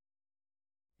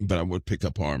 But I would pick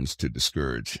up arms to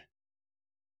discourage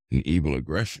an evil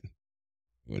aggression.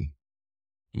 Would.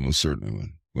 Most certainly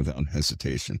would, without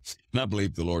hesitation. And I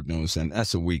believe the Lord knows, and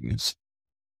that's a weakness.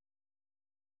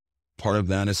 Part of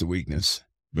that is a weakness,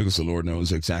 because the Lord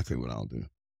knows exactly what I'll do.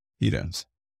 He does.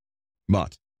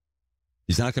 But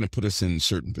He's not going to put us in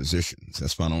certain positions.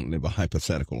 That's why I don't live a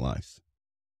hypothetical life.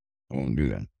 I won't do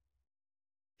that.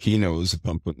 He knows if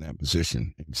I'm put in that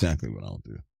position, exactly what I'll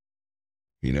do.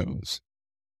 He knows.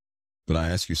 But I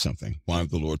ask you something. Why would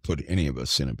the Lord put any of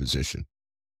us in a position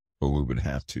where we would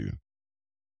have to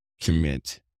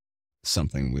commit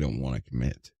something we don't want to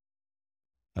commit?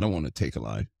 I don't want to take a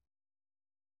life.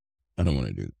 I don't want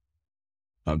to do that.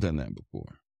 I've done that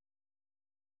before.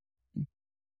 I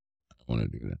don't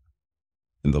want to do that.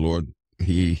 And the Lord,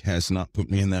 He has not put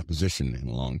me in that position in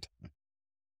a long time.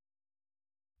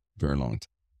 Very long time.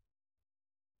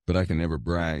 But I can never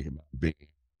brag about being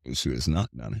those who has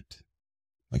not done it.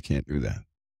 I can't do that.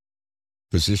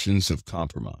 Positions of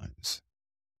compromise.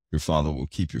 Your Father will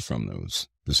keep you from those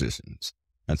positions.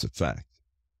 That's a fact.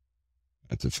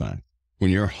 That's a fact. When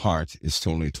your heart is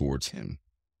totally towards Him,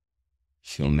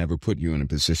 He'll never put you in a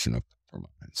position of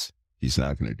compromise. He's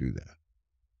not going to do that.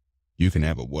 You can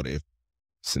have a what-if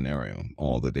scenario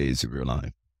all the days of your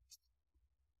life,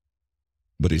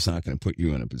 but He's not going to put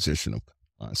you in a position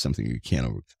of something you can't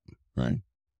overcome, right?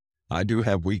 I do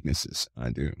have weaknesses. I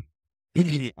do.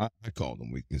 I call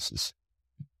them weaknesses.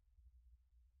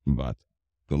 But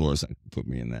the Lord's not going to put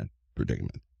me in that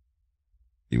predicament.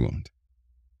 He won't.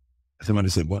 Somebody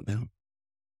said, what now?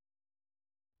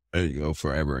 There you go,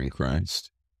 forever in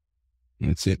Christ.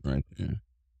 That's it right there.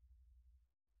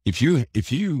 If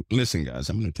you listen, guys,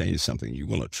 I'm going to tell you something. You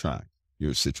will attract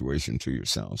your situation to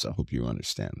yourselves. I hope you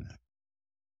understand that.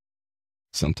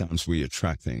 Sometimes we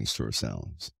attract things to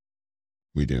ourselves.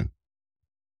 We do.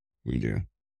 We do.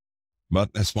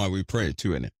 But that's why we pray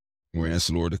too, isn't it? We ask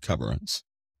the Lord to cover us.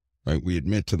 Right? We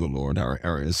admit to the Lord our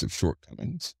areas of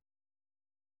shortcomings.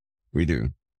 We do.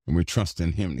 And we trust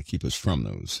in Him to keep us from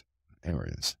those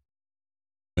areas.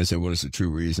 I said, what is the true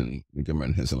reason the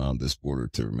government has allowed this border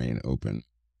to remain open,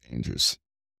 dangerous?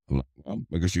 Well,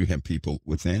 because you have people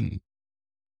within.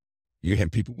 You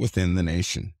have people within the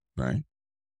nation, right?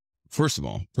 First of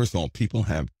all, people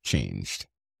have changed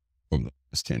over the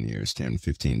last 10 years, 10,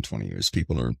 15, 20 years.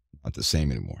 People are not the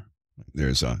same anymore.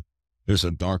 There's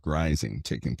a dark rising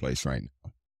taking place right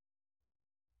now.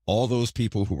 All those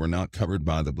people who were not covered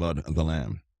by the blood of the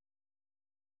Lamb,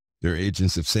 they're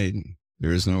agents of Satan.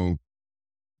 There's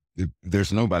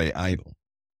nobody idle.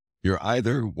 You're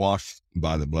either washed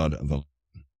by the blood of the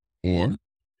Lamb, or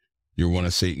you're one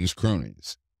of Satan's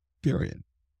cronies, period.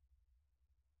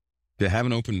 To have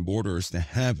an open border is to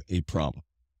have a problem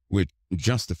which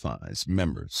justifies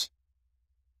members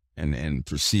and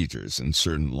procedures and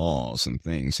certain laws and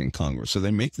things in Congress. So they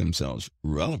make themselves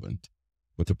relevant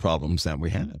with the problems that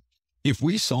we have. If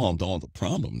we solved all the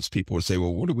problems, people would say,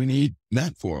 well, what do we need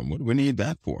that for? And what do we need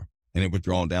that for? And it would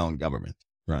draw down government,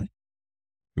 right?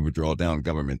 It would draw down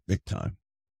government big time.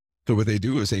 So what they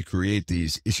do is they create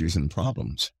these issues and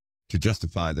problems to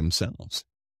justify themselves.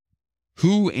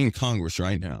 Who in Congress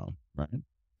right now, right,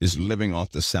 is living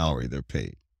off the salary they're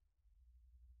paid?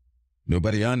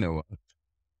 Nobody I know of.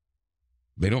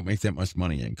 They don't make that much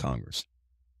money in Congress,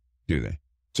 do they?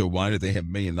 So why do they have $1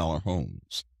 million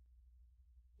homes?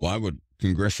 Why would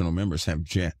congressional members have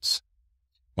jets?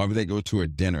 Why would they go to a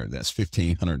dinner that's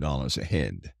 $1,500 a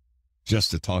head just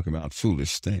to talk about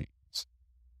foolish things?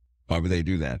 Why would they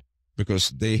do that? Because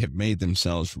they have made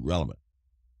themselves relevant.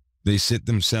 They sit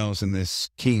themselves in this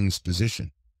king's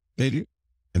position. They do.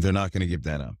 And they're not going to give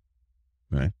that up,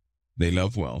 right? They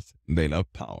love wealth. They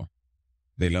love power.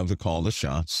 They love to call the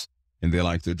shots, and they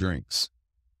like the drinks.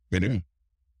 They do.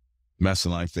 That's the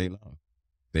life they love.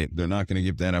 They're not going to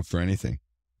give that up for anything.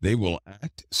 They will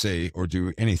act, say, or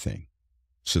do anything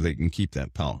so they can keep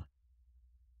that power.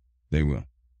 They will.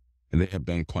 And they have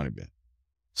done quite a bit.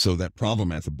 So that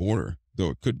problem at the border,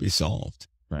 though it could be solved,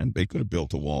 right? They could have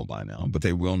built a wall by now, but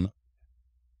they will not.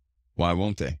 Why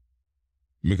won't they?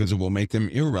 Because it will make them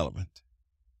irrelevant,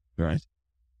 right?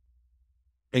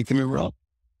 Make them irrelevant.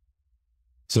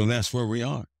 So that's where we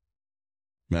are.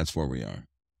 That's where we are.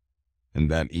 And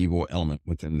that evil element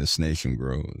within this nation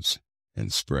grows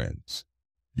and spreads.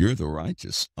 You're the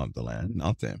righteous of the land,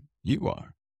 not them. You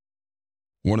are.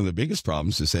 One of the biggest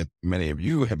problems is that many of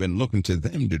you have been looking to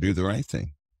them to do the right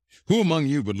thing. Who among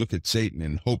you would look at Satan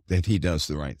and hope that he does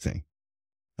the right thing?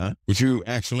 Huh? Would you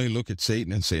actually look at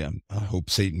Satan and say, I hope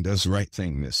Satan does the right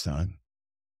thing this time?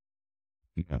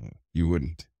 No, you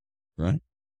wouldn't, right?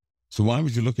 So why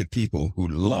would you look at people who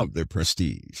love their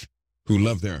prestige, who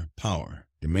love their power,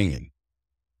 dominion,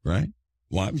 right?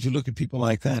 Why would you look at people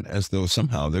like that as though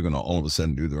somehow they're going to all of a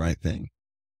sudden do the right thing?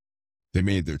 They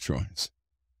made their choice.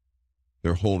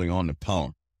 They're holding on to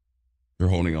power. They're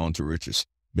holding on to riches.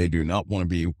 They do not want to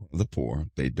be the poor.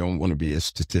 They don't want to be as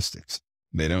statistics.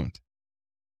 They don't.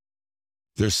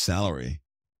 Their salary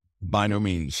by no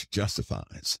means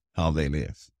justifies how they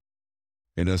live.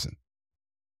 It doesn't.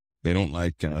 They don't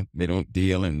they don't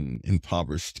deal in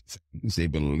impoverished things. They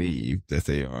believe that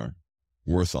they are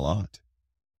worth a lot.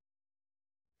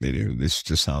 They do. This is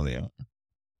just how they are.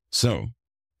 So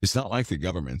it's not like the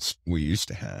governments we used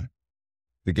to have.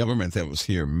 The government that was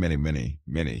here many, many,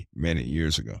 many, many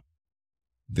years ago,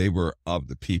 they were of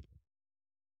the people.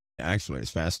 Actually, it's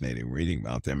fascinating reading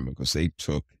about them because they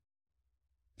took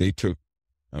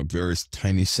a very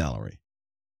tiny salary,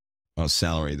 a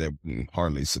salary that wouldn't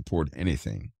hardly support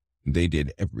anything. They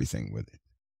did everything with it.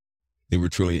 They were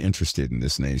truly interested in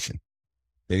this nation.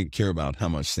 They didn't care about how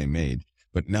much they made.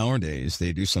 But nowadays,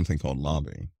 they do something called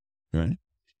lobbying, right?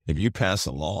 If you pass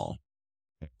a law,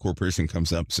 a corporation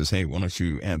comes up and says, hey, why don't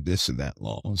you add this to that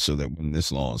law so that when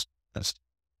this law is passed,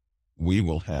 we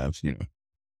will have,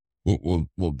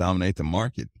 we'll dominate the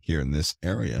market here in this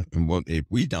area. And if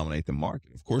we dominate the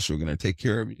market, of course, we're going to take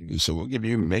care of you. So we'll give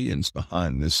you millions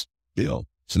behind this bill.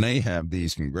 So now you have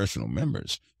these congressional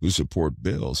members who support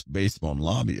bills based upon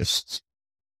lobbyists,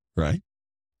 right?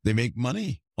 They make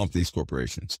money off these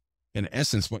corporations. In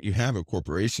essence, what you have are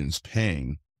corporations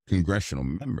paying congressional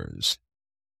members.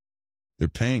 They're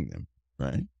paying them,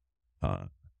 right,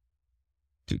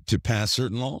 to pass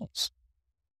certain laws.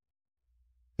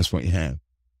 That's what you have.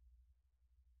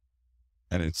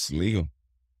 And it's legal.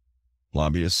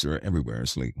 Lobbyists are everywhere.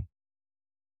 It's legal.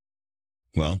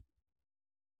 Well,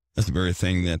 that's the very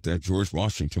thing that George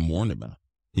Washington warned about.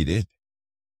 He did.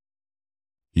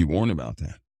 He warned about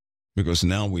that. Because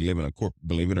now we live in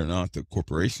believe it or not, the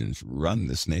corporations run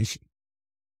this nation,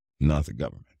 not the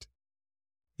government.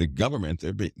 The government,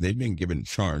 they've been given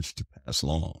charge to pass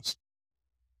laws.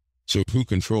 So who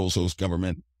controls those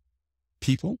government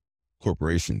people?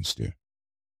 Corporations do.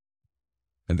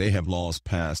 And they have laws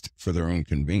passed for their own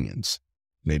convenience.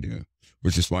 They do.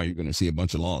 Which is why you're going to see a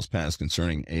bunch of laws passed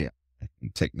concerning AI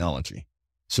and technology,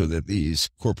 so that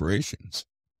these corporations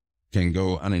can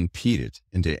go unimpeded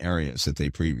into areas that they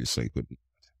previously couldn't.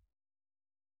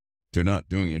 They're not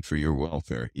doing it for your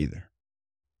welfare either.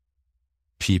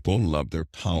 People love their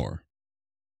power.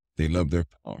 They love their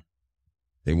power.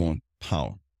 They want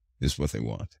power is what they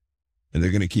want. And they're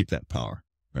going to keep that power,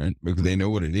 right? Because they know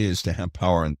what it is to have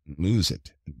power and lose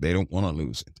it. They don't want to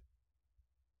lose it.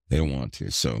 They don't want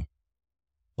to. So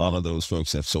a lot of those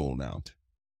folks have sold out.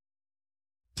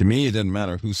 To me, it doesn't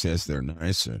matter who says they're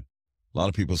nice. A lot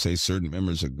of people say certain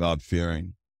members are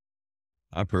God-fearing.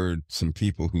 I've heard some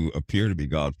people who appear to be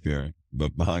God-fearing,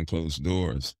 but behind closed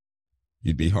doors,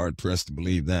 you'd be hard-pressed to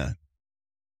believe that.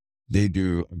 They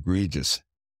do egregious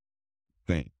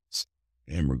things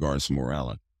in regards to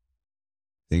morality.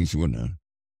 Things you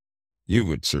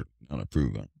would certainly not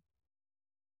approve of.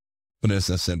 But as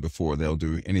I said before, they'll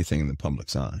do anything in the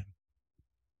public's eye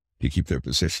to keep their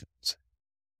positions.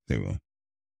 They will.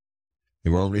 They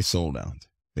were already sold out.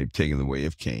 They've taken the way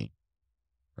of Cain,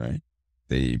 right?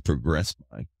 They progress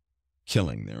by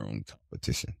killing their own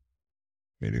competition.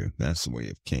 They do. That's the way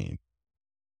of Cain.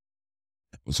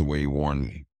 That was a way he warned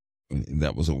me.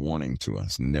 That was a warning to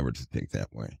us never to take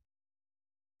that way.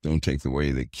 Don't take the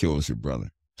way that kills your brother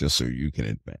just so you can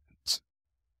advance.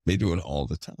 They do it all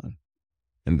the time.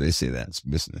 And they say that's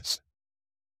business.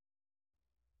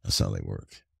 That's how they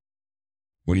work.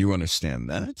 When you understand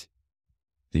that,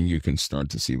 then you can start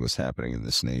to see what's happening in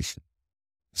this nation.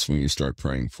 That's when you start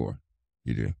praying for it.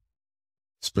 You do.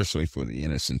 Especially for the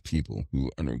innocent people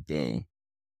who undergo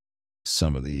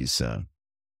some of these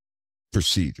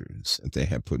procedures that they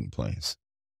have put in place.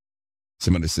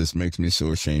 Somebody says, makes me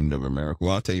so ashamed of America.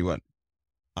 Well, I'll tell you what,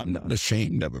 I'm not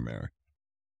ashamed of America.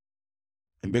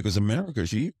 And because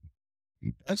America's you.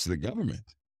 That's the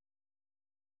government.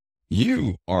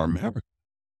 You are America.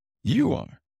 You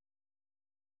are.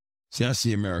 See, I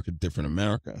see America different.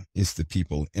 America is the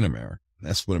people in America.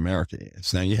 That's what America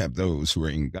is. Now you have those who are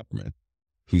in government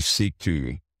who seek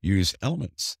to use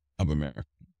elements of America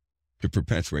to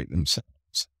perpetuate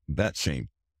themselves. That's shame.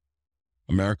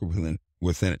 America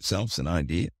within itself is an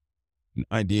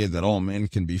idea that all men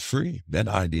can be free. That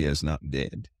idea is not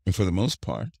dead. And for the most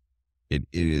part,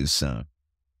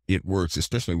 it works,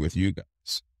 especially with you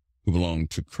guys who belong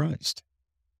to Christ.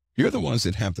 You're the ones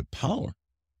that have the power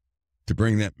to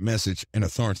bring that message and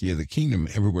authority of the kingdom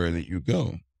everywhere that you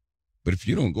go. But if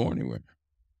you don't go anywhere,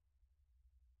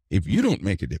 if you don't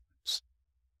make a difference,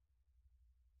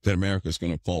 then America is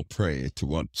going to fall prey to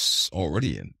what's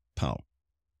already in power,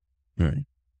 right?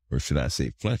 Or should I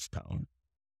say flesh power?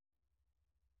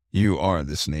 You are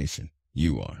this nation.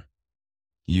 You are.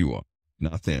 You are.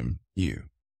 Not them. You.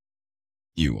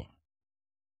 You are.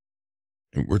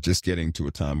 And we're just getting to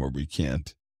a time where we can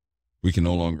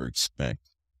no longer expect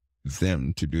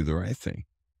them to do the right thing,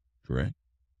 correct?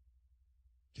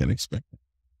 Can't expect it.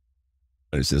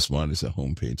 What is this one? Does the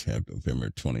homepage have November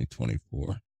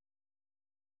 2024?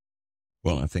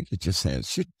 Well, I think it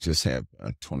should just have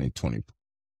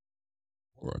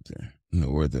 2024 up there.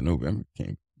 Know where the November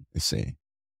came from, they say.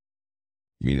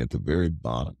 You mean at the very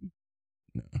bottom?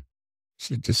 No.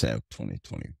 Should just have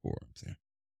 2024 up there.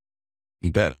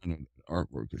 That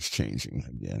artwork is changing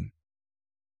again.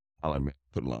 I'll admit,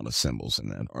 put a lot of symbols in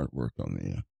that artwork on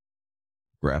the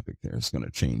graphic there. It's going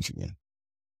to change again.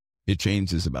 It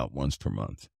changes about once per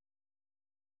month.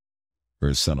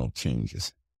 Very subtle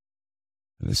changes.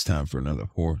 And it's time for another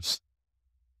horse.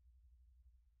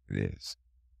 It is.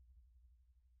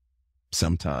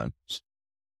 Sometimes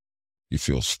you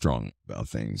feel strong about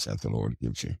things that the Lord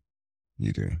gives you.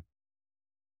 You do.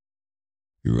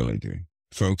 You really do.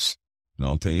 Folks, and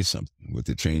I'll tell you something, with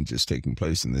the changes taking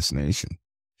place in this nation,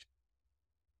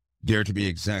 dare to be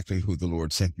exactly who the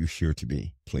Lord sent you here to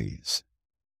be, please.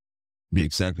 Be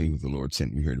exactly who the Lord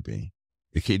sent you here to be.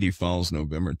 The KD Falls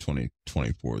November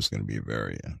 2024 is going to be a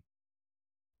very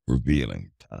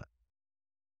revealing time.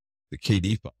 The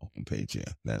KD Falls homepage,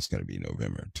 yeah, that's going to be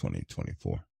November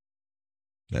 2024.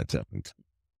 That's up and coming.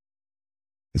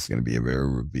 It's going to be a very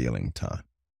revealing time.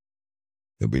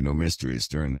 There'll be no mysteries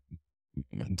during that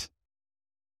moment.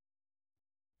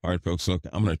 All right, folks, look,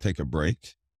 I'm going to take a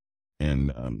break.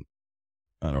 And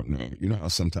I don't know. You know how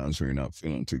sometimes when you're not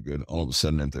feeling too good, all of a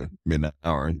sudden at the midnight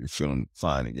hour, you're feeling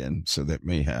fine again. So that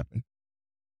may happen.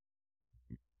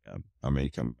 I may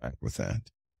come back with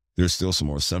that. There's still some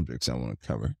more subjects I want to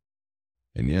cover.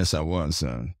 And yes, I was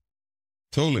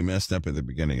totally messed up at the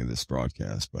beginning of this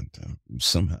broadcast, but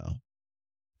somehow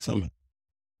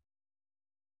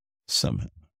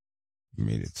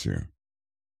made it through.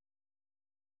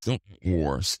 Don't let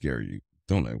war scare you.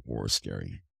 Don't let war scare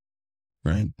you.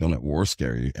 Right? Don't let war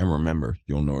scare you. And remember,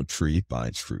 you'll know a tree by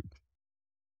its fruit.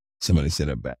 Somebody said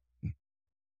about you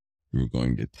were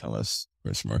going to tell us,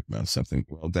 about something.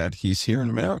 Well, that he's here in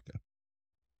America.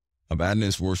 Abaddon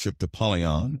is worshipped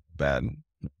Apollyon. Abaddon.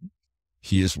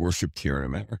 He is worshipped here in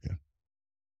America.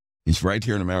 He's right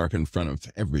here in America in front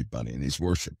of everybody, and he's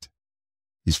worshipped.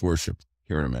 He's worshipped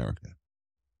here in America.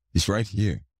 He's right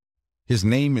here. His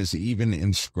name is even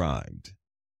inscribed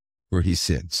where he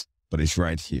sits, but he's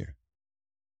right here.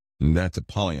 And that's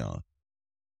Apollyon.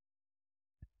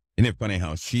 Isn't it funny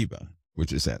how Sheba,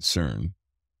 which is at CERN,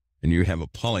 and you have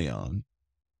Apollyon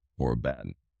or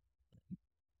Abaddon,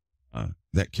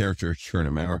 that character here in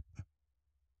America.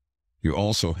 You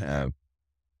also have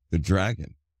the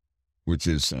dragon, which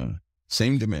is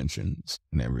same dimensions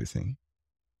and everything,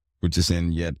 which is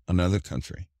in yet another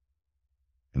country.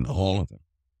 And all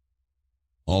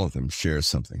of them share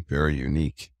something very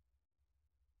unique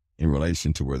in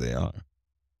relation to where they are.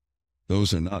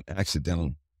 Those are not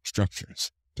accidental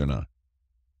structures. They're not.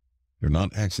 They're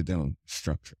not accidental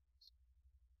structures.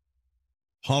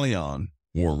 Apollyon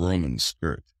wore a Roman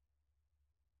skirt.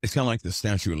 It's kind of like the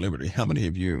Statue of Liberty. How many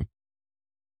of you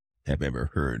have ever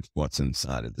heard what's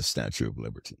inside of the Statue of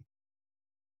Liberty?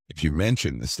 If you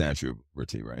mention the Statue of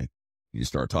Liberty, right, you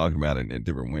start talking about it in a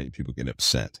different way, people get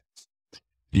upset.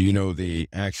 Do you know the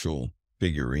actual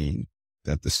figurine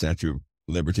that the Statue of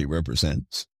Liberty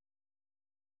represents?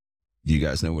 Do you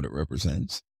guys know what it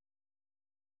represents?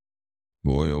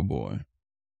 Boy, oh boy.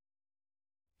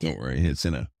 Don't worry, that's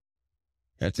in a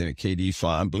KD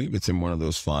file. I believe it's in one of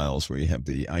those files where you have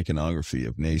the iconography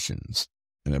of nations.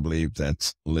 And I believe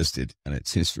that's listed, and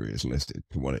its history is listed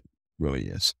to what it really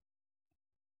is.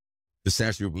 The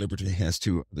Statue of Liberty has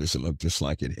two others that look just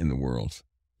like it in the world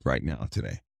right now,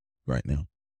 today, right now.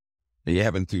 And you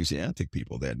have enthusiastic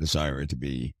people that desire it to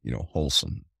be,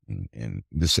 wholesome and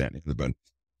this, that, and the other. But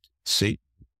Satan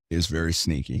is very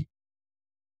sneaky.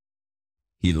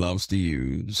 He loves to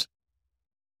use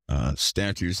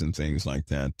statues and things like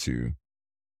that to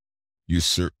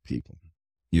usurp people.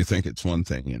 You think it's one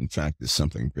thing, in fact, it's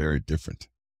something very different.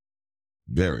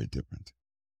 Very different.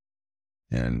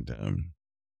 And,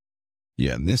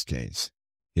 in this case,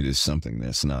 it is something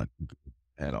that's not good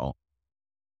at all.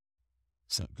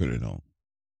 It's not good at all.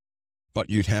 But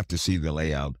you'd have to see the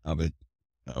layout of it,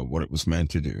 what it was meant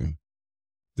to do.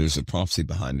 There's a prophecy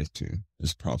behind it, too.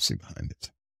 There's a prophecy behind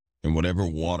it. And whatever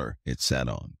water it sat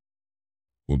on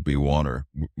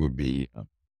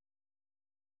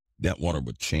that water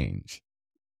would change,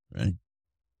 right?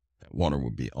 That water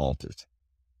would be altered.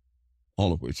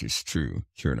 All of which is true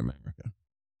here in America.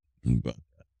 But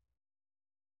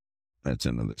that's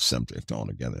another subject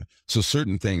altogether. So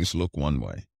certain things look one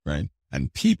way, right?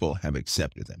 And people have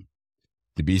accepted them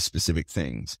to be specific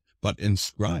things, but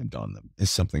inscribed on them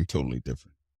is something totally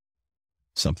different.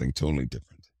 Something totally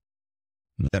different.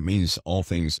 That means all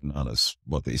things are not as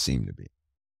what they seem to be.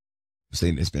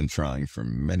 Satan has been trying for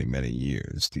many, many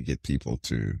years to get people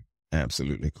to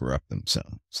absolutely corrupt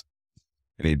themselves.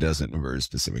 And he does it in a very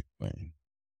specific way.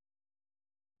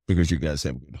 Because you guys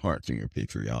have good hearts and you're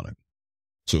patriotic.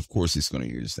 So of course he's going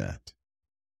to use that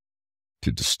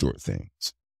to distort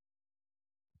things.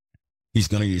 He's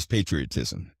going to use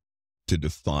patriotism to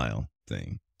defile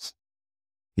things.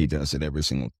 He does it every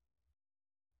single time.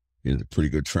 He has a pretty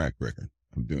good track record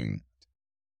of doing that.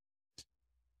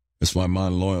 That's why my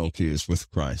loyalty is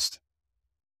with Christ.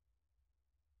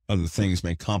 Other things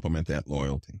may complement that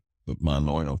loyalty, but my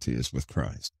loyalty is with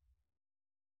Christ.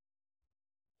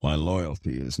 My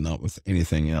loyalty is not with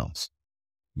anything else,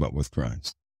 but with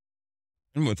Christ.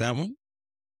 And with that one,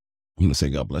 I'm going to say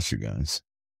God bless you guys.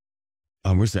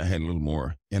 I wish I had a little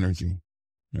more energy,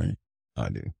 right? I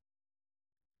do.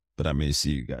 But I may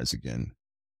see you guys again.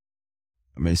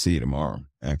 I may see you tomorrow,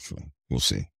 actually. We'll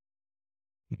see.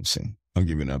 We'll see. I'll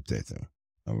give you an update, though.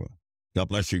 I will. God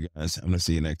bless you guys. I'm going to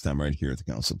see you next time right here at the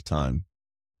Council of Time.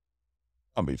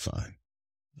 I'll be fine.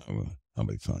 I will. I'll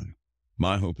be fine.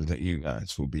 My hope is that you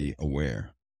guys will be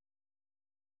aware,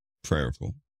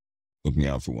 prayerful, looking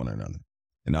out for one another,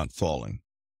 and not falling,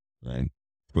 right,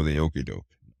 for the okie-doke,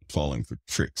 falling for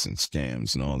tricks and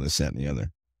scams and all this, that, and the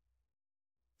other.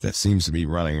 That seems to be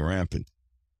running rampant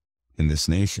in this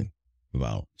nation of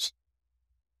ours.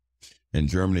 In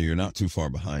Germany, you're not too far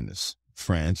behind us.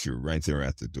 France, you're right there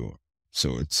at the door.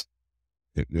 So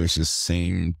there's this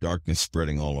same darkness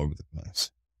spreading all over the place.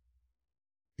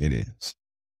 It is.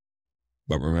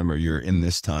 But remember, you're in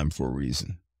this time for a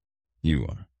reason. You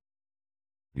are.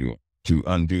 You are. To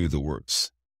undo the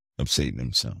works of Satan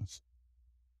himself.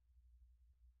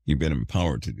 You've been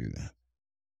empowered to do that.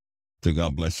 So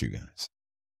God bless you guys.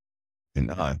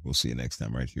 And I will see you next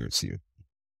time right here at CU.